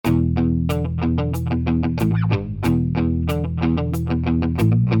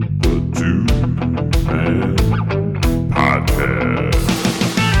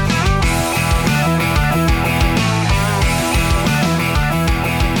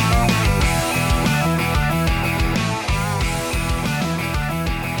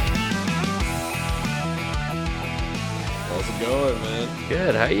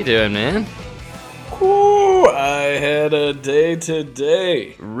How you doing, man? Ooh, I had a day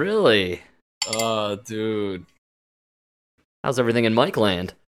today. Really? Oh, dude. How's everything in Mike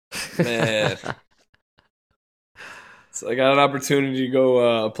Land? Man. So I got an opportunity to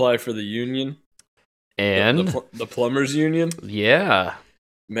go apply for the union. And? The plumbers union. Yeah.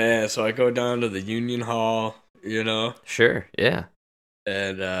 Man, so I go down to the union hall, Sure, yeah.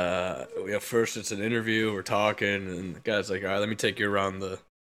 And first it's an interview, we're talking, and the guy's like, all right, let me take you around the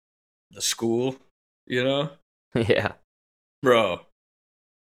school, Yeah. Bro,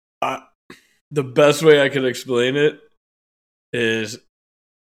 the best way I could explain it is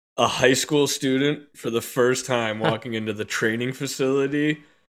a high school student for the first time walking into the training facility,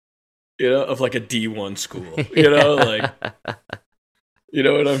 of like a D1 school, like, you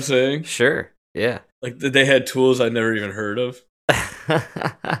know what I'm saying? Sure, yeah. Like they had tools I'd never even heard of.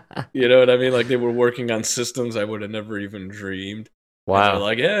 You know what I mean? Like they were working on systems I would have never even dreamed. Wow.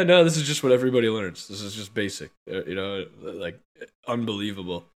 Like, yeah, no, this is just what everybody learns. This is just basic, like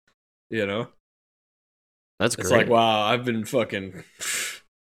unbelievable, That's great. It's like, wow, I've been fucking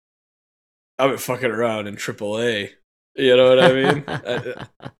around in AAA. You know what I mean?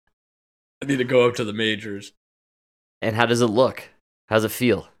 I need to go up to the majors. And how does it look? How's it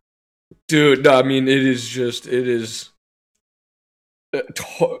feel? Dude, no, I mean, it is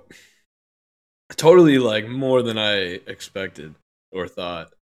totally like more than I expected or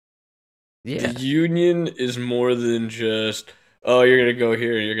thought. Yeah. The union is more than just, oh, you're going to go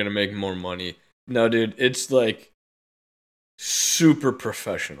here and you're going to make more money. No, dude, it's like super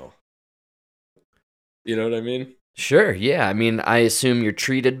professional. You know what I mean? Sure, yeah. I mean, I assume you're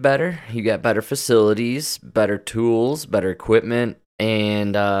treated better. You got better facilities, better tools, better equipment,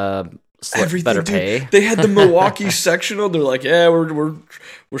 and everything, better dude. pay. They had the Milwaukee sectional. They're like, yeah, we're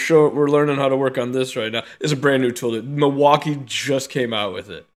learning how to work on this right now. It's a brand new tool. Milwaukee just came out with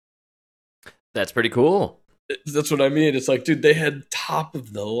it. That's pretty cool. That's what I mean. It's like, dude, they had top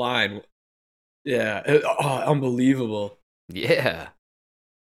of the line. Yeah, unbelievable. Yeah.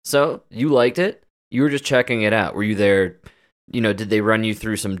 So, you liked it? You were just checking it out. Were you there, did they run you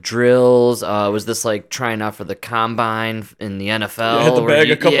through some drills? Was this like trying out for the combine in the NFL? Yeah, hit the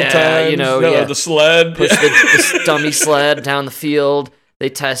bag a couple times. The sled. Push the dummy sled down the field. They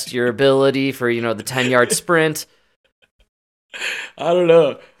test your ability for, the 10-yard sprint. I don't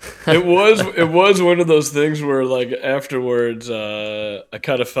know. It was one of those things where like afterwards, I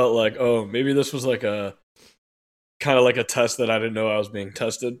kind of felt like, oh, maybe this was like a kind of like a test that I didn't know I was being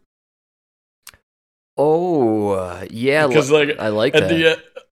tested. Oh, yeah, because like I like at that.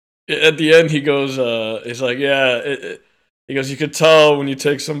 At the end, he goes, he's like, yeah, he goes, you could tell when you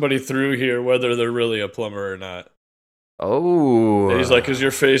take somebody through here whether they're really a plumber or not. Oh, and he's like, because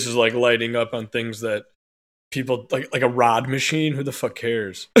your face is like lighting up on things that people like a rod machine. Who the fuck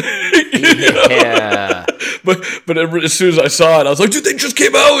cares? Yeah. But as soon as I saw it, I was like, dude, they just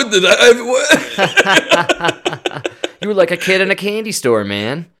came out with it. You were like a kid in a candy store,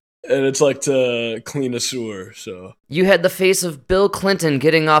 man. And it's like to clean a sewer, so. You had the face of Bill Clinton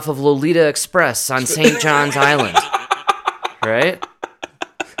getting off of Lolita Express on St. John's Island. Right?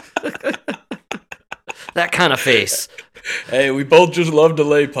 That kind of face. Hey, we both just love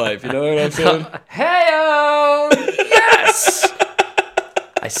delay pipe, you know what I'm saying? Hey-o! Yes!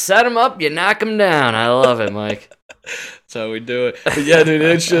 I set him up, you knock him down. I love it, Mike. That's how we do it. But yeah, dude,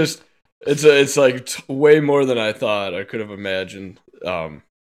 it's just, it's like way more than I thought I could have imagined.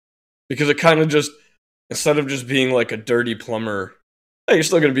 Because it kind of just, instead of just being like a dirty plumber, hey, you're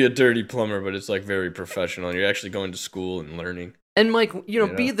still going to be a dirty plumber, but it's like very professional. And you're actually going to school and learning. And Mike,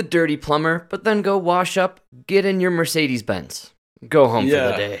 be the dirty plumber, but then go wash up, get in your Mercedes-Benz, go home for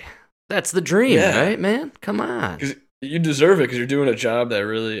the day. That's the dream, right, man? Come on. Because you deserve it because you're doing a job that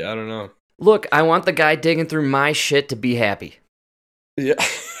really, I don't know. Look, I want the guy digging through my shit to be happy. Yeah.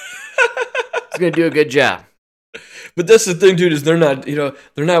 He's going to do a good job. But that's the thing, dude, is they're not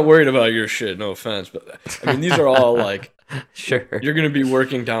worried about your shit, no offense. But, I mean, these are all, like, sure. You're going to be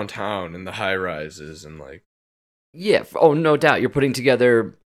working downtown in the high-rises and, like. Yeah, oh, no doubt. You're putting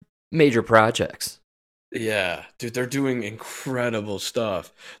together major projects. Yeah, dude, they're doing incredible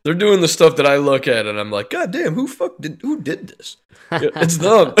stuff. They're doing the stuff that I look at and I'm like, God damn, who did this? It's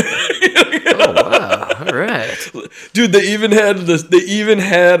them. Oh wow! All right, dude. They even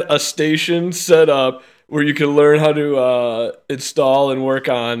had a station set up where you can learn how to install and work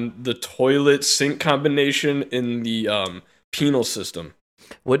on the toilet sink combination in the penal system.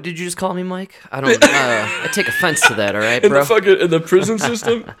 What did you just call me, Mike? I don't. I take offense to that. All right, bro. In the prison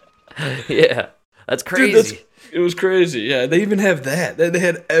system. Yeah. That's crazy. Dude, it was crazy. Yeah, they even have that. They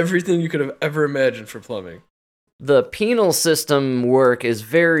had everything you could have ever imagined for plumbing. The penal system work is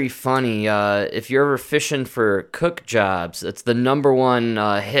very funny. If you're ever fishing for cook jobs, it's the number one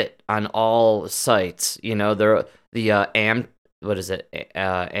hit on all sites. You know, what is it?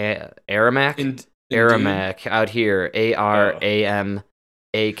 Aramac? Indeed. Aramac out here. ARAMAK.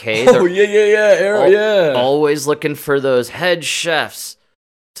 Oh, yeah. Always looking for those head chefs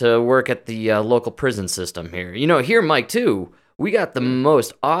to work at the local prison system here. You know, here, Mike, too, we got the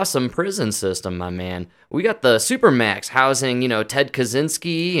most awesome prison system, my man. We got the Supermax housing, you know, Ted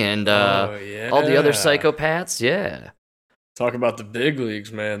Kaczynski and all the other psychopaths. Yeah. Talk about the big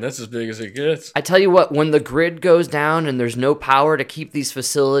leagues, man. That's as big as it gets. I tell you what, when the grid goes down and there's no power to keep these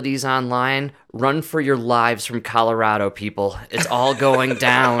facilities online, run for your lives from Colorado, people. It's all going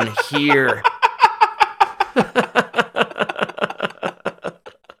down here.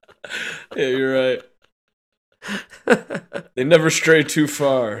 Yeah, you're right. They never stray too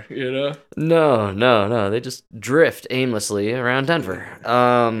far, you know? No. They just drift aimlessly around Denver.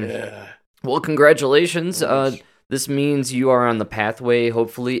 Yeah. Well, congratulations. This means you are on the pathway,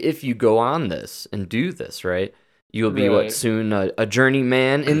 hopefully, if you go on this and do this, right? You'll be, Right. soon a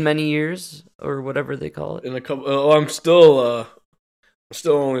journeyman in many years, or whatever they call it? In a couple, I'm still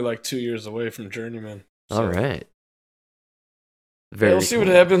only like 2 years away from journeyman. So. All right. Yeah, we'll see what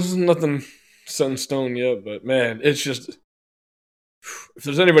happens. Nothing set in stone yet, but man, it's just, if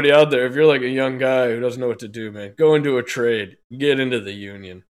there's anybody out there, if you're like a young guy who doesn't know what to do, man, go into a trade, get into the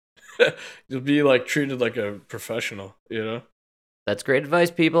union. You'll be like treated like a professional, you know? That's great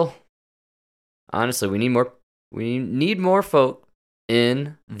advice, people. Honestly, we need more folk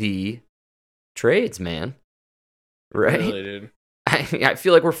in the trades, man. Right? Really, dude. I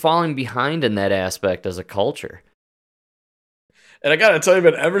feel like we're falling behind in that aspect as a culture. And I gotta tell you,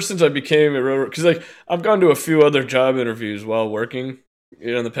 man, ever since I became a railroad, because like I've gone to a few other job interviews while working,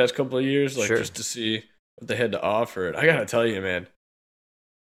 you know, in the past couple of years, like Sure. just to see what they had to offer. And I gotta tell you, man,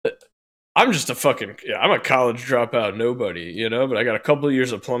 I'm just I'm a college dropout nobody, you know, but I got a couple of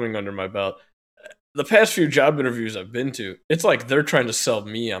years of plumbing under my belt. The past few job interviews I've been to, it's like they're trying to sell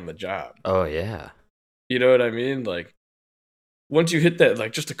me on the job. Oh, yeah. You know what I mean? Like, once you hit that,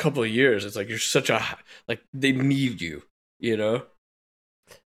 like, just a couple of years, it's like you're like, they need you, you know?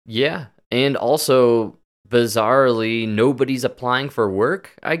 Yeah. And also, bizarrely, nobody's applying for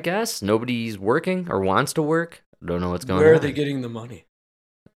work, I guess. Nobody's working or wants to work. Don't know what's going on. Where are they getting the money?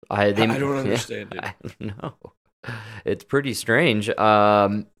 I don't understand it. I don't know. It's pretty strange. You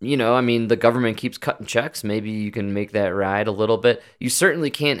know, I mean, the government keeps cutting checks. Maybe you can make that ride a little bit. You certainly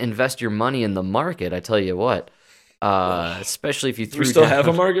can't invest your money in the market, I tell you what. Especially if you Do threw we still down- have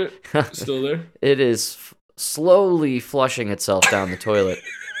a market? Still there? It is slowly flushing itself down the toilet.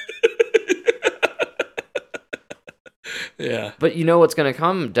 Yeah. But you know what's going to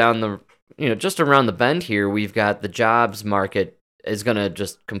come down just around the bend here, we've got the jobs market is going to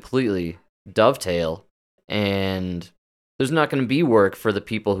just completely dovetail, and there's not going to be work for the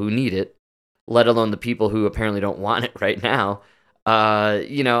people who need it, let alone the people who apparently don't want it right now.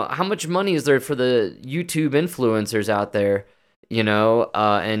 You know, how much money is there for the YouTube influencers out there, you know,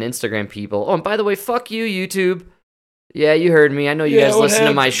 and Instagram people? Oh, and by the way, fuck you, YouTube. Yeah, you heard me. I know you Yeah, guys what listen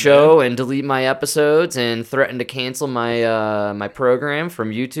to my happened, show and delete my episodes and threaten to cancel my my program from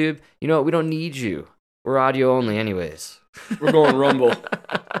YouTube. You know what? We don't need you. We're audio only anyways. We're going Rumble.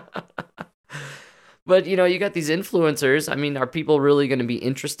 But, you know, you got these influencers. I mean, are people really going to be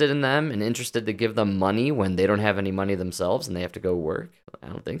interested in them and interested to give them money when they don't have any money themselves and they have to go work? I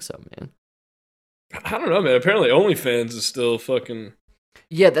don't think so, man. I don't know, man. Apparently OnlyFans is still fucking...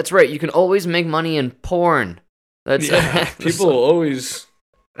 Yeah, that's right. You can always make money in porn. That's People always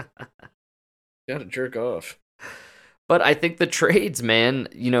gotta jerk off. But I think the trades, man,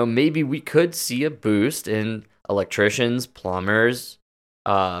 you know, maybe we could see a boost in electricians, plumbers,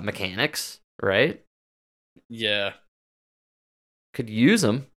 mechanics, right? Yeah. Could use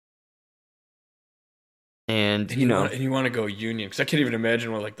them. And, you know, and you want to go union, because I can't even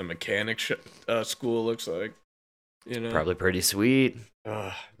imagine what like the mechanic school looks like. You know, probably pretty sweet.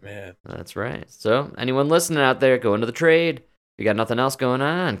 Oh man, That's right. So, anyone listening out there, go into the trade. You got nothing else going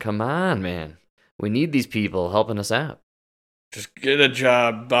on? Come on, man. We need these people helping us out. just get a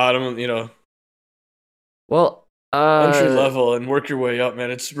job, bottom, you know, Well, entry level, and work your way up,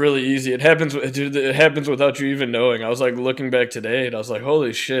 man. It's really easy. It happens, dude. It happens without you even knowing. I was like looking back today, and I was like,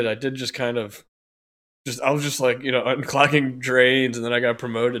 holy shit! I did just kind of. I was just like, you know, unclogging drains, and then I got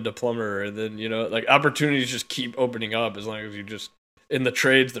promoted to plumber, and then, you know, like opportunities just keep opening up as long as you just, in the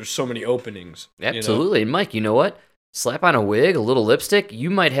trades, there's so many openings. absolutely. You And Mike, you know what? Slap on a wig, a little lipstick, you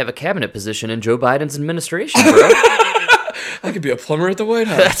might have a cabinet position in Joe Biden's administration, bro. know? I could be a plumber at the White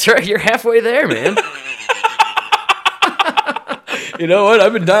House. That's right. You're halfway there, man. You know what?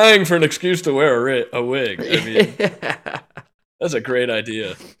 I've been dying for an excuse to wear a wig. I mean, that's a great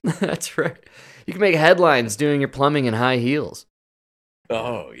idea. That's right. You can make headlines doing your plumbing in high heels.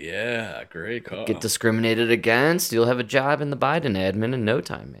 Oh, yeah. Great call. Get discriminated against. You'll have a job in the Biden admin in no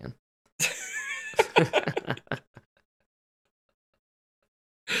time, man.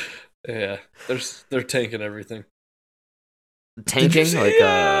 Yeah. They're tanking everything. Tanking? Did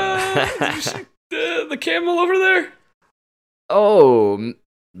you see the camel over there? Oh,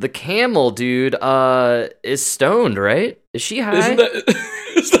 the camel, dude, is stoned, right? Is she high? Isn't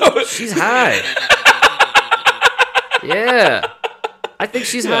that She's high. Yeah. I think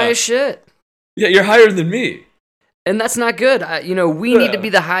she's high as shit. Yeah, you're higher than me. And that's not good. We need to be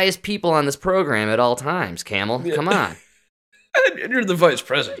the highest people on this program at all times, Camel. Yeah. Come on. And you're the vice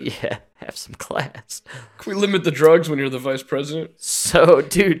president. Yeah, have some class. Can we limit the drugs when you're the vice president? So,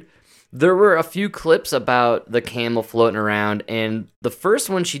 dude, there were a few clips about the camel floating around, and the first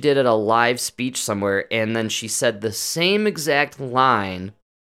one she did at a live speech somewhere, and then she said the same exact line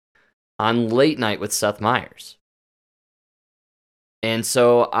on Late Night with Seth Meyers. And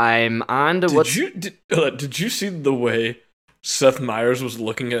so I'm on to what's... Did you see the way Seth Meyers was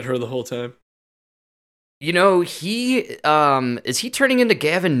looking at her the whole time? You know, he is he turning into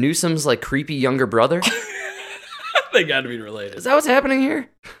Gavin Newsom's like creepy younger brother? They got to be related. Is that what's happening here?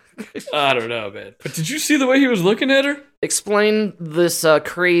 I don't know, man. But did you see the way he was looking at her? Explain this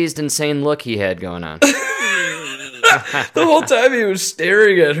crazed, insane look he had going on. The whole time he was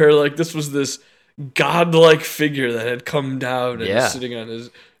staring at her like this was this godlike figure that had come down and was sitting on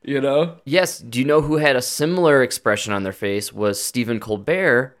his, you know? Yes. Do you know who had a similar expression on their face was Stephen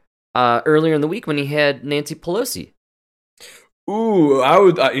Colbert earlier in the week when he had Nancy Pelosi. Ooh, I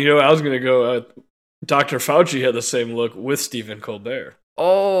was going to go, Dr. Fauci had the same look with Stephen Colbert.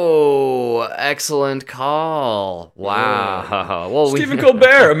 Oh, excellent call. Wow. Yeah. Well, Stephen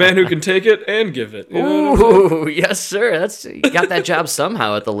Colbert, a man who can take it and give it. You know yes, sir. You got that job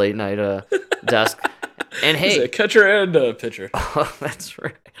somehow at the late night desk. And hey, he's a catcher and pitcher. Oh, that's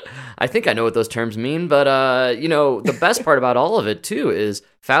right. I think I know what those terms mean, but the best part about all of it too is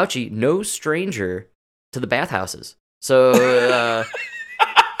Fauci, no stranger to the bathhouses. So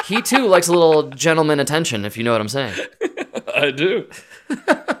he too likes a little gentleman attention, if you know what I'm saying. I do.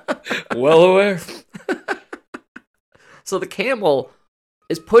 Well aware. So the camel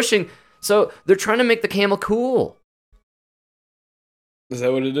is pushing. So they're trying to make the camel cool. Is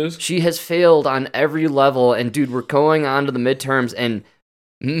that what it is? She has failed on every level. And dude, we're going on to the midterms. And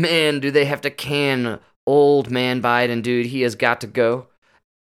man, do they have to can old man Biden, dude. He has got to go.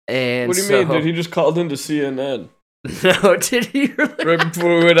 And what do you mean, dude? He just called into CNN. No, did he really? Right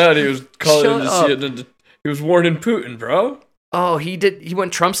before we went out, he was calling into CNN. He was warning Putin, bro. Oh, he did. He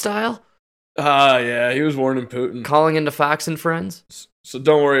went Trump style? Yeah, he was warning Putin. Calling into Fox and Friends? So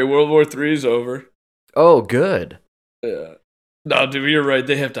don't worry, World War III is over. Oh, good. Yeah. No, dude, you're right.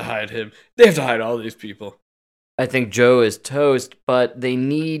 They have to hide him. They have to hide all these people. I think Joe is toast, but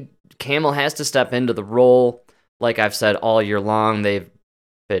Camel has to step into the role. Like I've said all year long, they've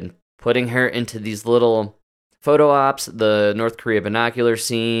been putting her into these little photo ops, the North Korea binocular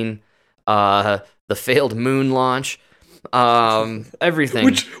scene, the failed moon launch,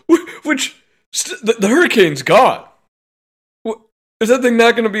 everything. The hurricane's gone. Is that thing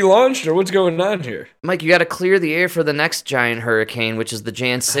not going to be launched, or what's going on here? Mike, you got to clear the air for the next giant hurricane, which is the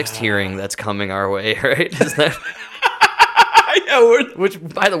Jan 6th hearing that's coming our way, right? Is that... Yeah, which,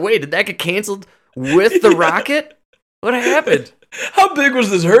 by the way, did that get canceled with the rocket? What happened? How big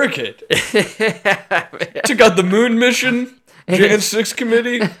was this hurricane? Took out the moon mission, Jan 6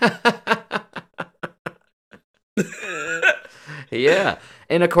 committee. Yeah.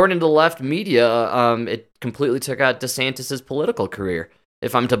 And according to left media, it completely took out DeSantis' political career,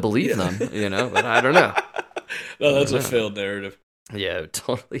 if I'm to believe them, but I don't know. No, that's a failed narrative. Yeah, it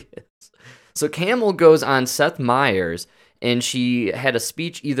totally is. So Camel goes on Seth Meyers, and she had a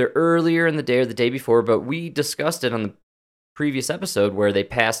speech either earlier in the day or the day before, but we discussed it on the previous episode where they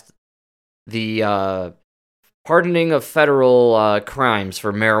passed the pardoning of federal crimes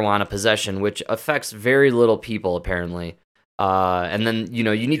for marijuana possession, which affects very little people, apparently. And then, you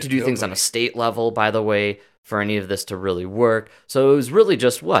need to do things on a state level, by the way, for any of this to really work. So it was really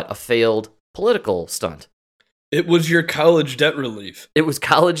just, a failed political stunt. It was your college debt relief. It was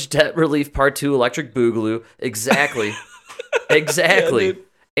college debt relief part 2, electric boogaloo. Exactly. Exactly. Yeah,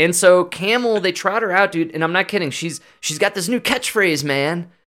 and so Camel, they trot her out, dude, and I'm not kidding. She's got this new catchphrase,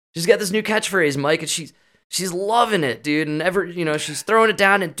 man. She's got this new catchphrase, Mike, and she's loving it, dude. And she's throwing it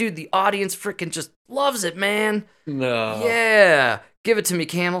down, and dude, the audience freaking just loves it, man. No. Yeah. Give it to me,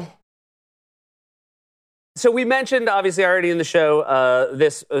 Camel. So we mentioned, obviously, already in the show,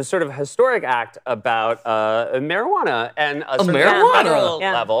 this sort of historic act about marijuana and sort of marijuana? federal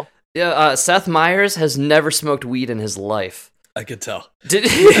Yeah. level. Yeah, Seth Meyers has never smoked weed in his life. I could tell. Did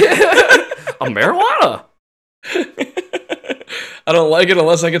a marijuana? I don't like it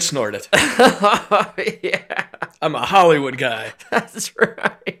unless I can snort it. Yeah, I'm a Hollywood guy. that's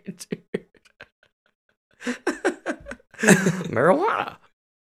right, dude. Marijuana.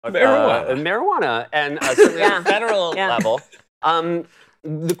 Marijuana and certainly at the federal Yeah. level.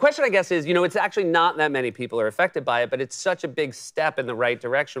 The question, I guess, is, it's actually not that many people are affected by it, but it's such a big step in the right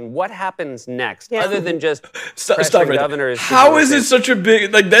direction. What happens next, Yeah. other than just Stop pressuring right there. governors? to How do is it things? such a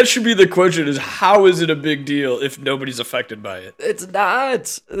big, that should be the question, is how is it a big deal if nobody's affected by it? It's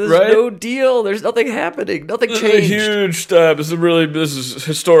not. There's Right? no deal. There's nothing happening. Nothing This is a changed. huge step. This is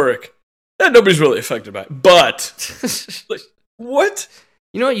historic. And nobody's really affected by it. But, like, what?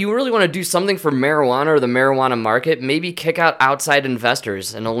 You know what? You really want to do something for marijuana or the marijuana market? Maybe kick out outside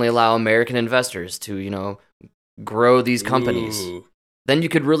investors and only allow American investors to, grow these companies. Ooh. Then you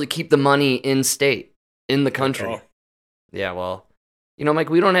could really keep the money in state, in the country. Oh. Yeah, well, Mike,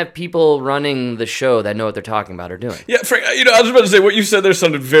 we don't have people running the show that know what they're talking about or doing. Yeah, Frank, I was about to say, what you said there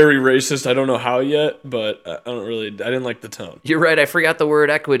sounded very racist. I don't know how yet, but I didn't like the tone. You're right. I forgot the word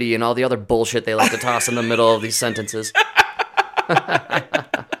equity and all the other bullshit they like to toss in the middle of these sentences.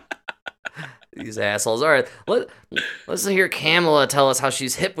 These assholes. All right, let's hear Kamala tell us how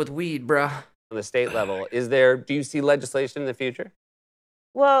she's hip with weed, bruh. On the state level, do you see legislation in the future?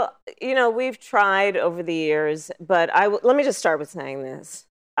 Well, we've tried over the years, but let me just start with saying this.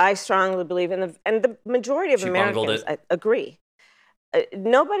 I strongly believe and the majority of She bungled Americans it. agree.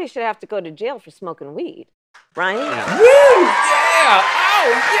 Nobody should have to go to jail for smoking weed, right? Woo! Yeah!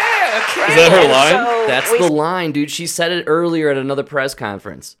 Oh, yeah! Is that her And line? so That's the line, dude. She said it earlier at another press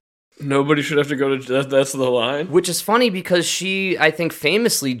conference. Nobody should have to go to... That's the line? Which is funny because she, I think,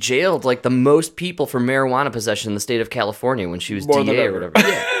 famously jailed like the most people for marijuana possession in the state of California when she was More than DA or ever. whatever.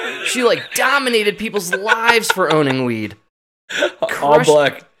 Yeah. She dominated people's lives for owning weed. All Crushed-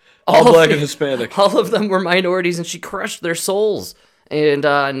 black. all All of black the- and Hispanic. All of them were minorities and she crushed their souls. And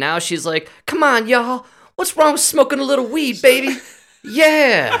now she's like, come on, y'all. What's wrong with smoking a little weed, baby?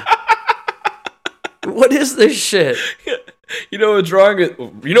 Yeah. What is this shit? You know what's wrong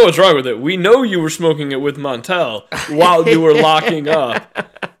with it? We know you were smoking it with Montel while you were locking up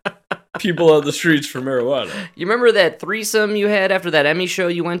people on the streets for marijuana. You remember that threesome you had after that Emmy show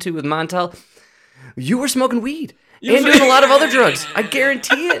you went to with Montel? You were smoking weed and doing a lot of other drugs. I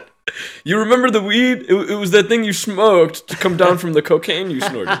guarantee it. You remember the weed? It was that thing you smoked to come down from the cocaine you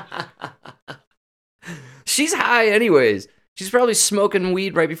snorted. She's high anyways. She's probably smoking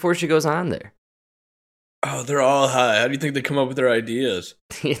weed right before she goes on there. Oh, they're all high. How do you think they come up with their ideas?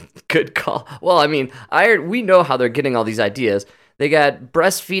 Good call. Well, I mean, we know how they're getting all these ideas. They got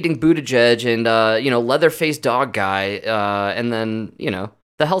breastfeeding Buttigieg and, leather-faced dog guy, and then,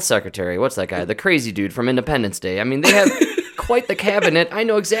 the health secretary. What's that guy? The crazy dude from Independence Day. I mean, they have quite the cabinet. I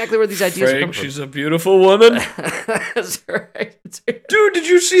know exactly where these ideas are Frank, coming from. she's a beautiful woman. That's right. Dude, did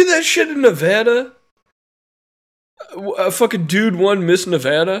you see that shit in Nevada? A fucking dude won Miss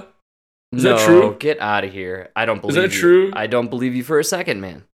Nevada? Is that true? Get out of here. I don't believe that you. true? I don't believe you for a second,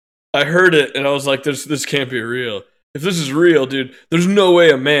 man. I heard it and I was like, this can't be real. If this is real, dude, there's no way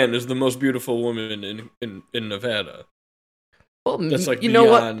a man is the most beautiful woman in Nevada. Well, That's like you know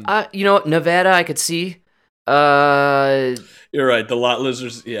beyond- what? Nevada, I could see. You're right, the lot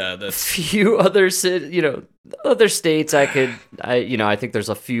lizards, yeah, that's... Few other other states I think there's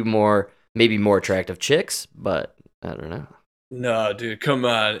a few more, maybe more attractive chicks, but I don't know. No, dude, come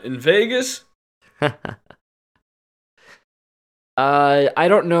on. In Vegas? I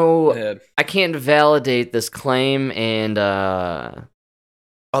don't know. Man. I can't validate this claim, and I'll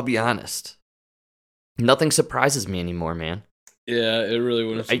be honest. Nothing surprises me anymore, man. Yeah, it really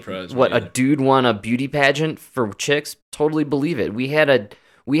wouldn't surprise me. What, a dude won a beauty pageant for chicks? Totally believe it. We had a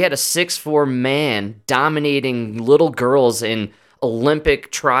 6'4" man dominating little girls in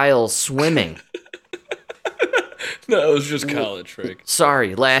Olympic trials swimming. No, it was just college, Frank.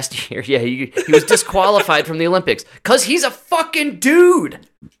 Sorry, last year. Yeah, he was disqualified from the Olympics because he's a fucking dude.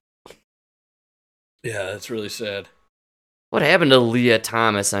 Yeah, that's really sad. What happened to Leah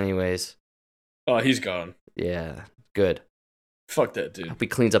Thomas, anyways? Oh, he's gone. Yeah, good. Fuck that dude. Hope he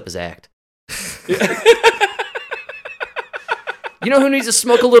cleans up his act. Yeah. You know who needs to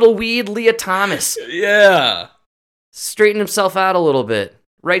smoke a little weed? Leah Thomas. Yeah. Straighten himself out a little bit.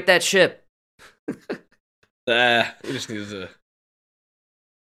 Right that ship. He just needs to...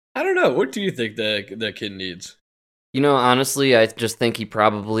 I don't know. What do you think that kid needs? Honestly, I just think he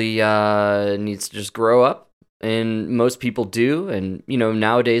probably needs to just grow up and most people do. And,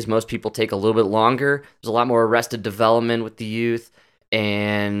 nowadays, most people take a little bit longer. There's a lot more arrested development with the youth,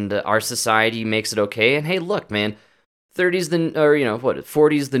 and our society makes it okay. And hey, look, man, 40's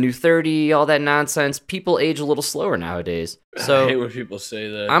the new 30, all that nonsense. People age a little slower nowadays. So I hate when people say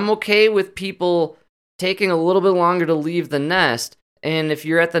that. I'm okay with people taking a little bit longer to leave the nest. And if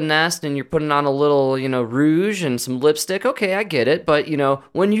you're at the nest and you're putting on a little, rouge and some lipstick, okay, I get it. But,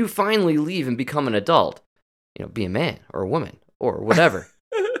 when you finally leave and become an adult, be a man or a woman or whatever,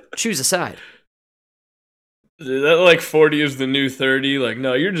 choose a side. Dude, that like 40 is the new 30. Like,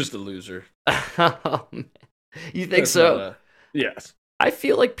 no, you're just a loser. Oh, man. You think That's so? Yes. I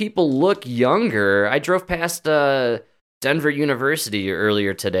feel like people look younger. I drove past Denver University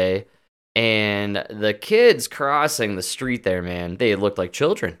earlier today, and the kids crossing the street there, man, they looked like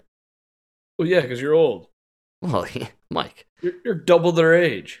children. Well, yeah, because you're old. Well, Mike, You're double their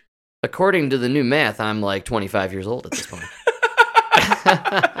age. according to the new math, I'm like 25 years old at this point.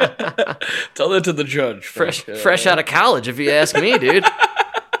 Tell that to the judge. Fresh out of college, if you ask me, dude.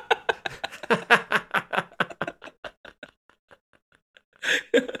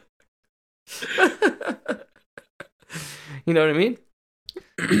 You know what I mean?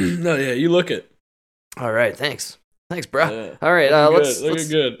 No, yeah, you look it. All right, thanks, bro. Yeah. All right, Looking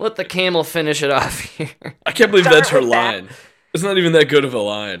good. let the camel finish it off here. I can't believe Start that's her with that. line. It's not even that good of a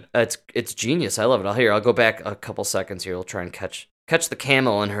line. It's genius. I love it. I'll go back a couple seconds here. We'll try and catch the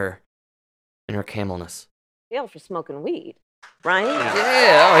camel in her camelness. Jail for smoking weed, right?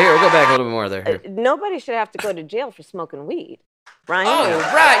 Yeah. Oh, here, we'll go back a little bit more there. Here. Nobody should have to go to jail for smoking weed, right? Oh,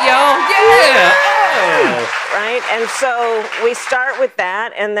 right, y'all. Yeah. Oh. Right? And so we start with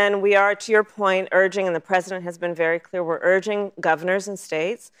that, and then we are, to your point, urging, and the president has been very clear, we're urging governors and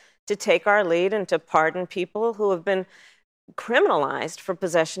states to take our lead and to pardon people who have been criminalized for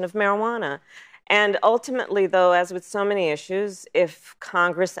possession of marijuana. And ultimately, though, as with so many issues, if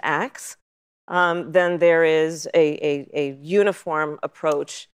Congress acts, then there is a uniform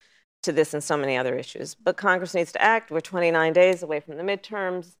approach to this and so many other issues. But Congress needs to act. We're 29 days away from the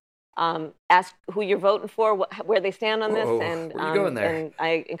midterms. Ask who you're voting for, where they stand on this, Whoa, and where you going there? and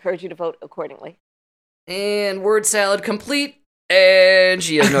I encourage you to vote accordingly. And word salad complete. And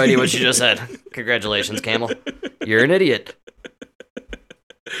she has no idea what she just said. Congratulations, Camel. You're an idiot.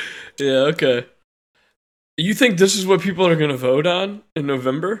 Yeah, okay. You think this is what people are going to vote on in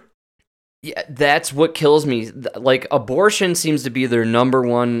November? Yeah, that's what kills me. Like, abortion seems to be their number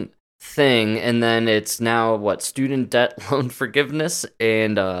one thing, and then it's now, student debt loan forgiveness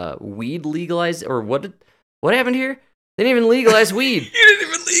and weed legalized, or what happened here? They didn't even legalize weed. You didn't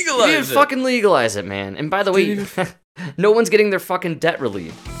even legalize They didn't fucking legalize it, man. And by the way, no one's getting their fucking debt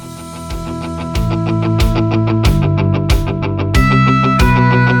relief.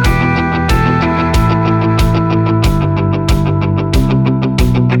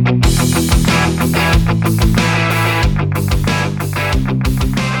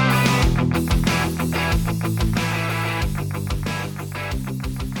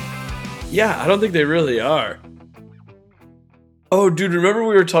 Yeah, I don't think they really are. Oh, dude, remember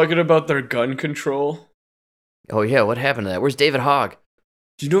we were talking about their gun control? Oh yeah, what happened to that? Where's David Hogg?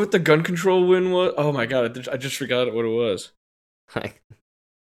 Do you know what the gun control win was? Oh my god, I just forgot what it was.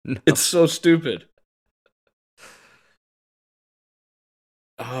 No. It's so stupid.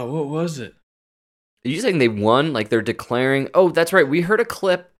 What was it? Are you saying they won? Like they're declaring? Oh, that's right. We heard a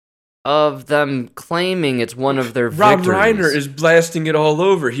clip of them claiming it's one of their Rob victories. Reiner is blasting it all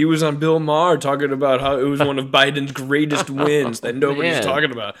over. He was on Bill Maher talking about how it was one of Biden's greatest wins that nobody's Man.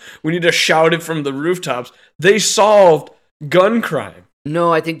 talking about. We need to shout it from the rooftops. They solved gun crime.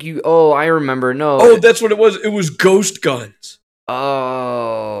 No, I think you. Oh, I remember. No. Oh, that's what it was. It was ghost guns.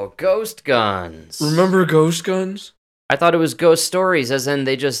 Oh, ghost guns. Remember ghost guns? I thought it was ghost stories, as in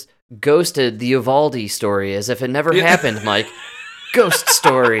they just ghosted the Uvalde story, as if it never happened, Mike. Ghost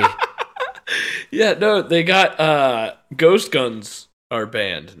story. Yeah, no, they got ghost guns are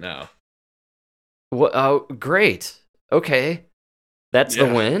banned now. What? Oh, great. Okay, that's the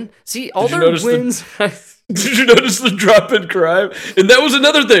Yeah. win. See, all Did you their notice wins. Did you notice the drop in crime? And that was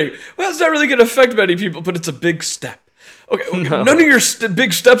another thing. Well, it's not really going to affect many people, but it's a big step. Okay, No. none of your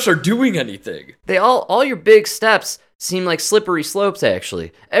big steps are doing anything. They all your big steps seem like slippery slopes.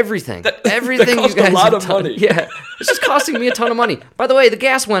 Actually, everything That you cost guys a lot have of done- money. Yeah, it's just costing me a ton of money. By the way, the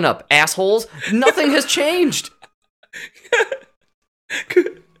gas went up, assholes. Nothing has changed.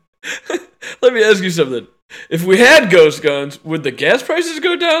 Let me ask you something. If we had ghost guns, would the gas prices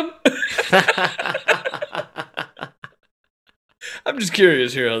go down? I'm just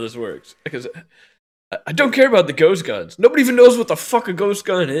curious here how this works. Because I don't care about the ghost guns. Nobody even knows what the fuck a ghost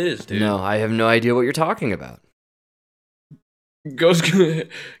gun is, dude. No, I have no idea what you're talking about. Ghost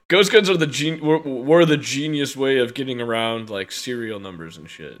guns are were the genius way of getting around like serial numbers and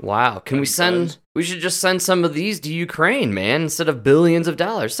shit. Wow. Can we send? We should just send some of these to Ukraine, man. Instead of billions of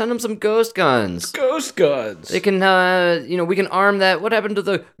dollars, send them some ghost guns. Ghost guns. They can, we can arm that. What happened to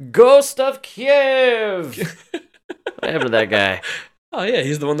the Ghost of Kiev? What happened to that guy? Oh yeah,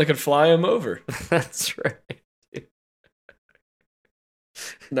 he's the one that could fly him over. That's right.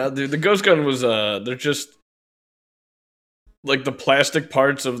 Now, dude, the ghost gun was they're just like the plastic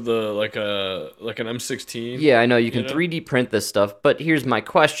parts of the like an M16. Yeah, I know you can 3D print this stuff, but here's my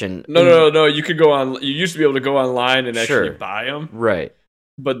question. No. You could go on. You used to be able to go online and actually Sure. buy them, Right.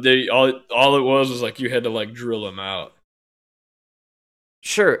 but they all it was like you had to like drill them out.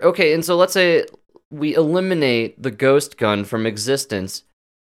 Sure. Okay, and so let's say we eliminate the ghost gun from existence.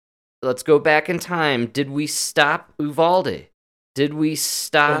 Let's go back in time. Did we stop Uvalde? Did we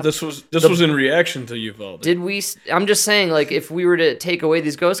stop? Well, this was in reaction to Uvalde. Did we? I'm just saying, like, if we were to take away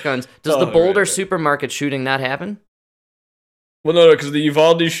these ghost guns, does the Oh, Boulder right. supermarket shooting not happen? Well, no, because the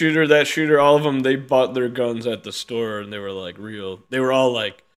Uvalde shooter, that shooter, all of them, they bought their guns at the store and they were like real. They were all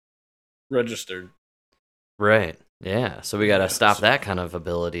like registered. Right. Yeah. So we gotta stop that kind of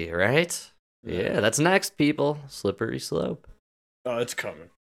ability, right? Yeah. That's next, people. Slippery slope. Oh, it's coming.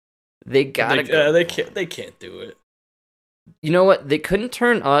 They gotta go. They can't do it. You know what? They couldn't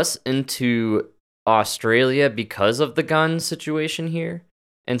turn us into Australia because of the gun situation here.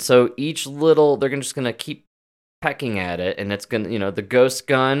 And so they're just going to keep pecking at it. And it's going to, the ghost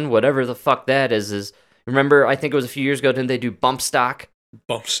gun, whatever the fuck that is, remember, I think it was a few years ago, didn't they do bump stock?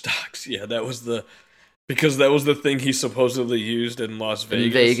 Bump stocks. Yeah, because that was the thing he supposedly used in Las Vegas.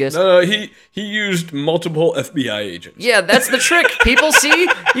 In Vegas? No, he used multiple FBI agents. Yeah, that's the trick. People see,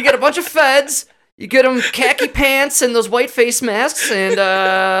 you get a bunch of feds. You get them khaki pants and those white face masks and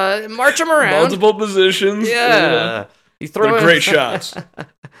march them around. Multiple positions. Yeah. You throw They're in great shots.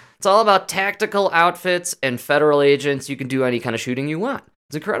 It's all about tactical outfits and federal agents. You can do any kind of shooting you want.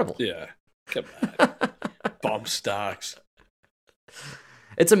 It's incredible. Yeah. Come on. Bump stocks.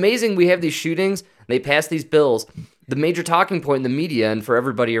 It's amazing we have these shootings. They pass these bills. The major talking point in the media and for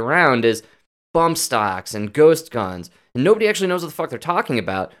everybody around is bump stocks and ghost guns. And nobody actually knows what the fuck they're talking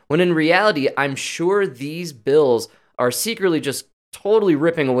about. When in reality, I'm sure these bills are secretly just totally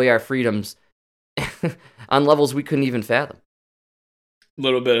ripping away our freedoms on levels we couldn't even fathom. A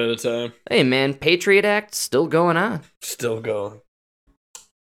little bit at a time. Hey man, Patriot Act still going on. Still going.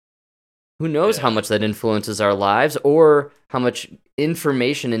 Who knows how much that influences our lives or how much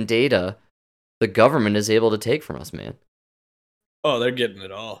information and data the government is able to take from us, man. Oh, they're getting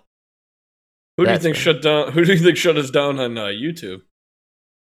it all. Who do you That's think right. shut down? Who do you think shut us down on YouTube?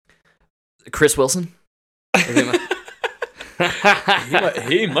 Chris Wilson?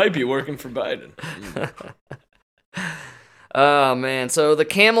 He might be working for Biden. Oh man, so the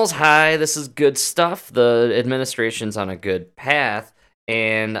camel's high. This is good stuff. The administration's on a good path.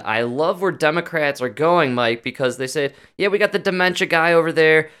 And I love where Democrats are going, Mike, because they said, yeah, we got the dementia guy over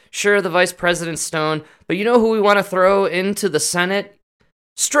there. Sure, the vice president's stoned. But you know who we want to throw into the Senate?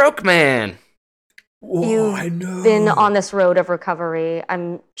 Stroke Man. Whoa, I You've know. been on this road of recovery.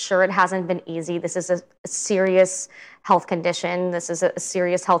 I'm sure it hasn't been easy. This is a serious health condition. This is a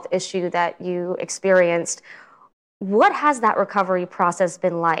serious health issue that you experienced. What has that recovery process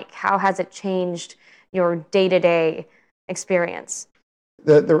been like? How has it changed your day-to-day experience?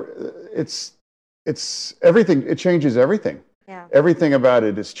 It's everything. It changes everything. Yeah. Everything about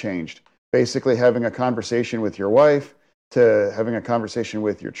it has changed. Basically, having a conversation with your wife to having a conversation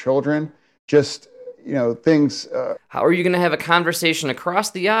with your children, just things. How are you going to have a conversation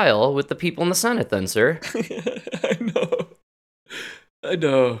across the aisle with the people in the Senate then, sir? I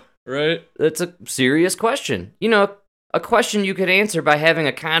know, right? That's a serious question. A question you could answer by having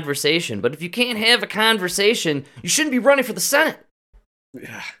a conversation. But if you can't have a conversation, you shouldn't be running for the Senate.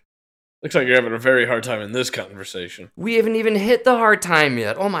 Yeah. Looks like you're having a very hard time in this conversation. We haven't even hit the hard time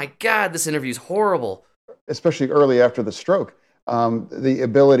yet. Oh my God, this interview's horrible. Especially early after the stroke, the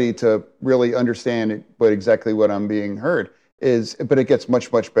ability to really understand exactly what I'm being heard but it gets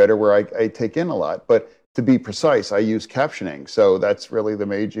much, much better where I take in a lot. But to be precise, I use captioning. So that's really the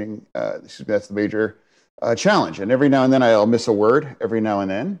major challenge. And every now and then I'll miss a word every now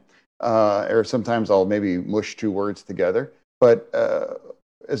and then, or sometimes I'll maybe mush two words together. But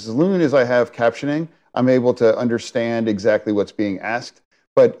as soon as I have captioning, I'm able to understand exactly what's being asked.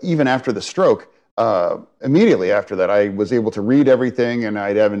 But even after the stroke, immediately after that, I was able to read everything and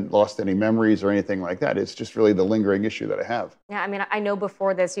I haven't lost any memories or anything like that. It's just really the lingering issue that I have. Yeah, I mean, I know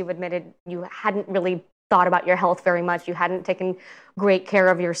before this you've admitted you hadn't really thought about your health very much. You hadn't taken great care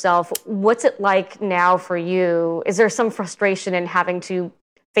of yourself. What's it like now for you? Is there some frustration in having to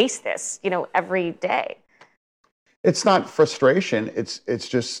face this, every day? It's not frustration. It's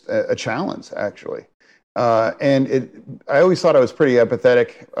just a challenge, actually. I always thought I was pretty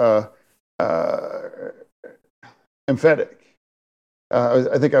emphatic. I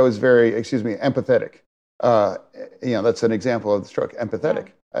think I was very, empathetic. That's an example of the stroke,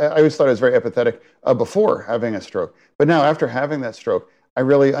 empathetic. I always thought I was very empathetic before having a stroke. But now after having that stroke, I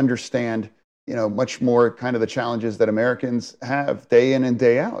really understand, much more kind of the challenges that Americans have day in and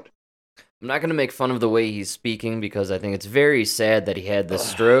day out. I'm not going to make fun of the way he's speaking because I think it's very sad that he had this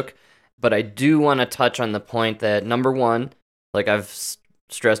stroke. But I do want to touch on the point that, number one, like I've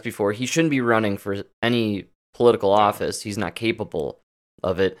stressed before, he shouldn't be running for any political office. He's not capable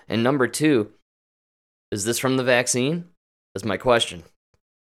of it. And number two, is this from the vaccine? That's my question.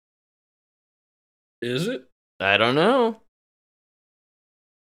 Is it? I don't know.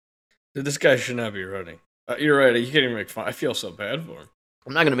 This guy should not be running. You're right. You can't even make fun. I feel so bad for him.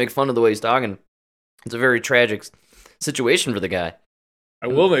 I'm not going to make fun of the way he's talking. It's a very tragic situation for the guy. I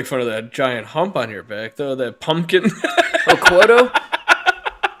will make fun of that giant hump on your back, though. That pumpkin. Oh, Quoto?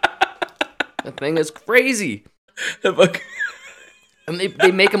 That thing is crazy. And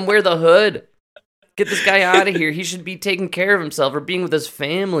they make him wear the hood. Get this guy out of here. He should be taking care of himself or being with his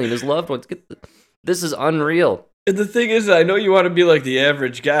family and his loved ones. This is unreal. And the thing is, I know you want to be like the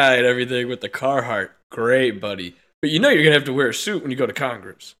average guy and everything with the Carhartt. Great, buddy. But you're going to have to wear a suit when you go to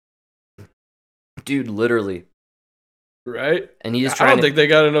Congress. Dude, literally. Right? And he's I trying don't think they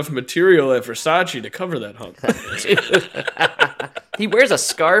got enough material at Versace to cover that hump. He wears a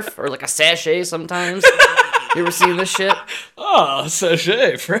scarf or like a sachet sometimes. You ever seen this shit? Oh,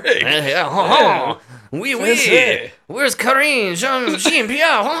 sachet, Frank. Yeah. Oui, oui. Sachet. Where's Karine?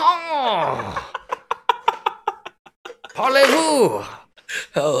 Jean-Pierre? Parlez-vous?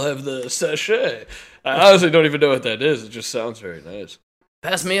 I'll have the sachet. I honestly don't even know what that is. It just sounds very nice.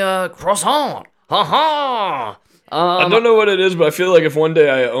 Pass me a croissant. Ha-ha. I don't know what it is, but I feel like if one day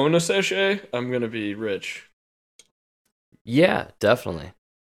I own a sachet, I'm going to be rich. Yeah, definitely.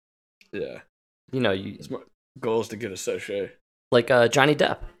 Yeah. It's my goal is to get a sachet. Like Johnny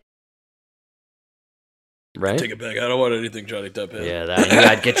Depp. Right? Take it back. I don't want anything Johnny Depp has. Yeah,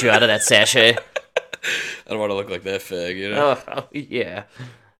 I'd get you out of that sachet. I don't want to look like that fag, you know? Oh, yeah.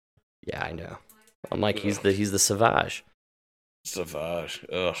 Yeah, I know. I'm like, he's the Sauvage. Sauvage.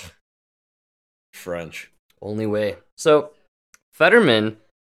 Ugh. French. Only way. So, Fetterman,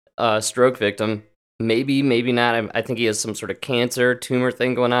 stroke victim, maybe not. I think he has some sort of cancer, tumor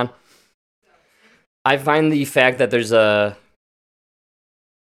thing going on. I find the fact that that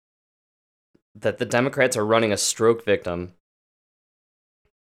the Democrats are running a stroke victim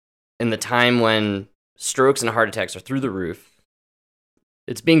in the time when strokes and heart attacks are through the roof.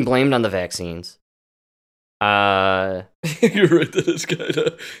 It's being blamed on the vaccines. You're right, that is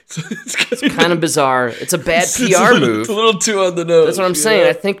It's kind of bizarre. It's a bad PR move. It's a little too on the nose. That's what I'm saying.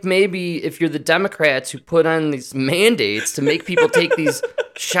 I think maybe if you're the Democrats who put on these mandates to make people take these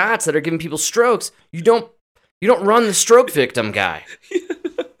shots that are giving people strokes, you don't run the stroke victim guy.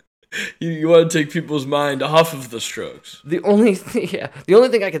 You want to take people's mind off of the strokes. The only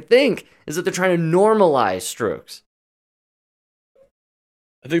thing I could think is that they're trying to normalize strokes.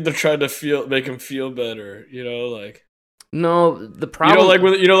 I think they're trying to make him feel better, like. No, the problem. Like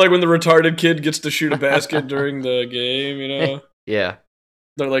when the retarded kid gets to shoot a basket during the game, Yeah.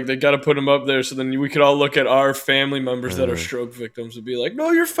 They're like, they got to put him up there so then we could all look at our family members that are stroke victims and be like,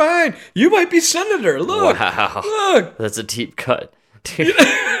 no, you're fine. You might be senator. Look. Wow. Look. That's a deep cut. Dude.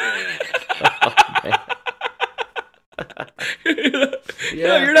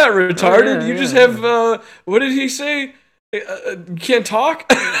 Yeah, you're not retarded. You just have, what did he say? You can't talk?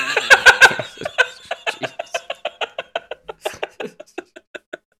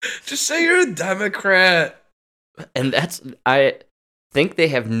 Just say you're a Democrat. And I think they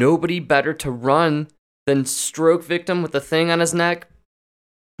have nobody better to run than stroke victim with a thing on his neck.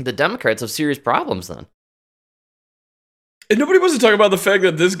 The Democrats have serious problems then. And nobody wants to talk about the fact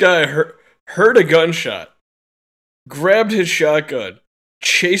that this guy heard a gunshot, grabbed his shotgun,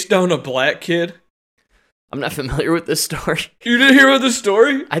 chased down a black kid. I'm not familiar with this story. You didn't hear about this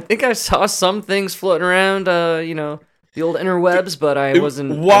story? I think I saw some things floating around, the old interwebs, but I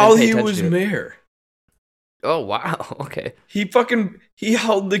wasn't. While he was mayor. Oh, wow. Okay. He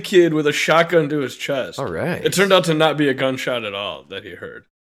held the kid with a shotgun to his chest. All right. It turned out to not be a gunshot at all that he heard.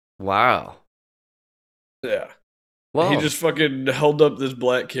 Wow. Yeah. Well, he just fucking held up this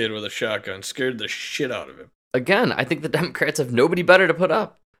black kid with a shotgun, scared the shit out of him. Again, I think the Democrats have nobody better to put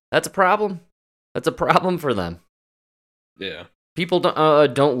up. That's a problem. That's a problem for them. Yeah. People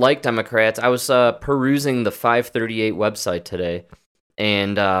don't like Democrats. I was perusing the 538 website today,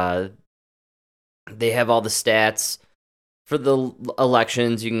 and they have all the stats for the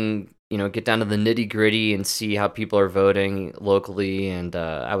elections. You can get down to the nitty gritty and see how people are voting locally. And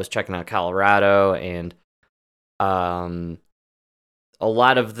I was checking out Colorado, and a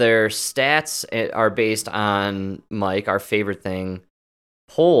lot of their stats are based on, Mike, our favorite thing,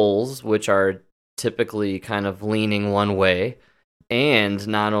 polls, which are typically kind of leaning one way. And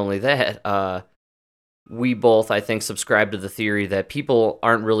not only that, we both, I think, subscribe to the theory that people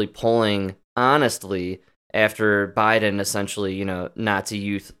aren't really polling honestly after Biden essentially, Nazi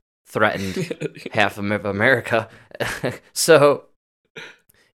youth threatened half of America. So,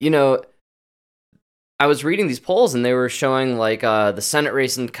 I was reading these polls and they were showing like the Senate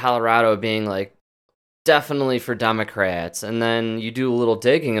race in Colorado being like definitely for Democrats. And then you do a little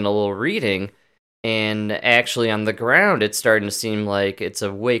digging and a little reading, and actually on the ground, it's starting to seem like it's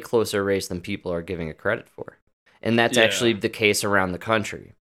a way closer race than people are giving it credit for. And that's actually the case around the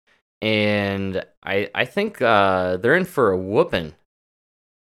country. And I think they're in for a whooping.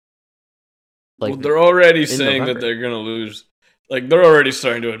 Well, they're already saying that they're going to lose. Like, they're already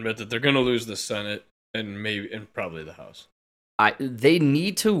starting to admit that they're going to lose the Senate and probably the House. They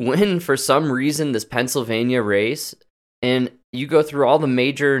need to win for some reason this Pennsylvania race. And you go through all the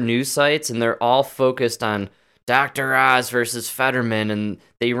major news sites, and they're all focused on Dr. Oz versus Fetterman. And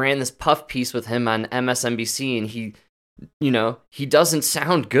they ran this puff piece with him on MSNBC, and he doesn't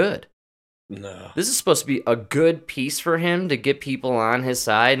sound good. No. This is supposed to be a good piece for him to get people on his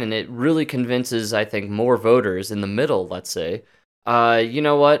side, and it really convinces, I think, more voters in the middle, let's say. You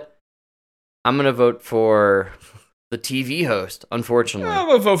know what? I'm going to vote for the TV host, unfortunately. I'm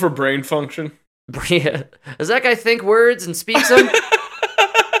going to vote for brain function. Does that guy think words and speaks them?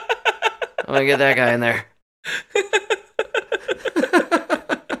 I'm going to get that guy in there.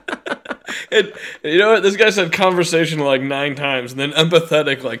 And you know what? This guy said conversation like 9 times and then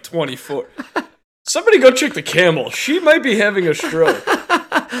empathetic like 24. Somebody go check the camel. She might be having a stroke.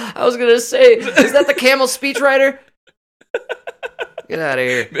 I was going to say, is that the camel speechwriter? Get out of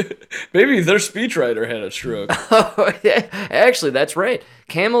here. Maybe their speechwriter had a stroke. Oh, yeah. Actually, that's right.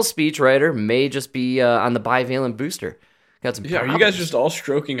 Camel's speechwriter may just be on the bivalent booster. Got some Are you guys just all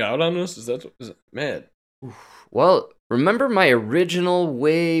stroking out on this? Is that mad? Well, remember my original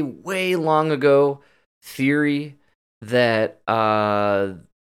way, way long ago theory that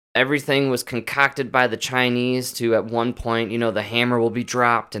everything was concocted by the Chinese to, at one point, the hammer will be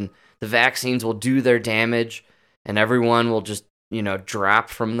dropped and the vaccines will do their damage and everyone will just, drop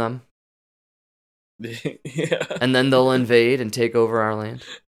from them? Yeah. And then they'll invade and take over our land?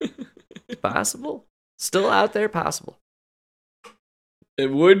 Possible? Still out there? Possible.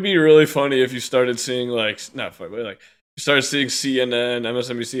 It would be really funny if you started seeing, not funny, but you started seeing CNN,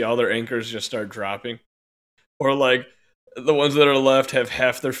 MSNBC, all their anchors just start dropping. Or, the ones that are left have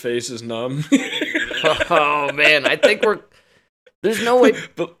half their faces numb. Oh, man, I think there's no way.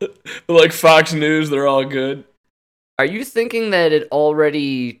 But Fox News, they're all good. Are you thinking that it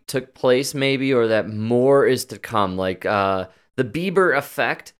already took place, maybe, or that more is to come? The Bieber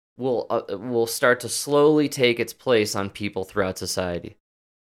effect will start to slowly take its place on people throughout society?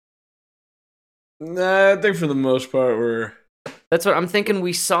 Nah, I think for the most part That's what I'm thinking.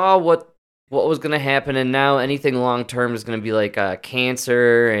 We saw what was going to happen, and now anything long term is going to be like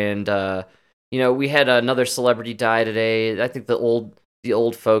cancer, and we had another celebrity die today. I think the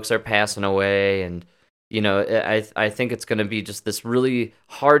old folks are passing away, and I think it's going to be just this really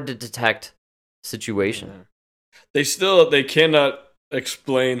hard to detect situation. Yeah. They cannot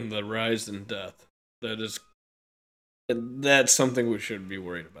explain the rise in death. That's something we should be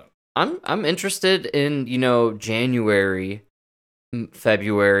worried about. I'm interested in, January,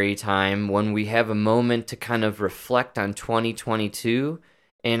 February time when we have a moment to kind of reflect on 2022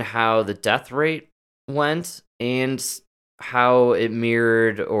 and how the death rate went and how it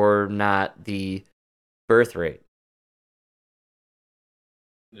mirrored or not the birth rate.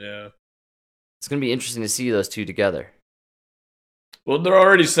 Yeah. It's going to be interesting to see those two together. Well, they're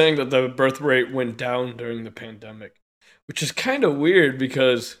already saying that the birth rate went down during the pandemic, which is kind of weird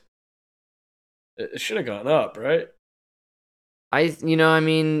because it should have gone up, right?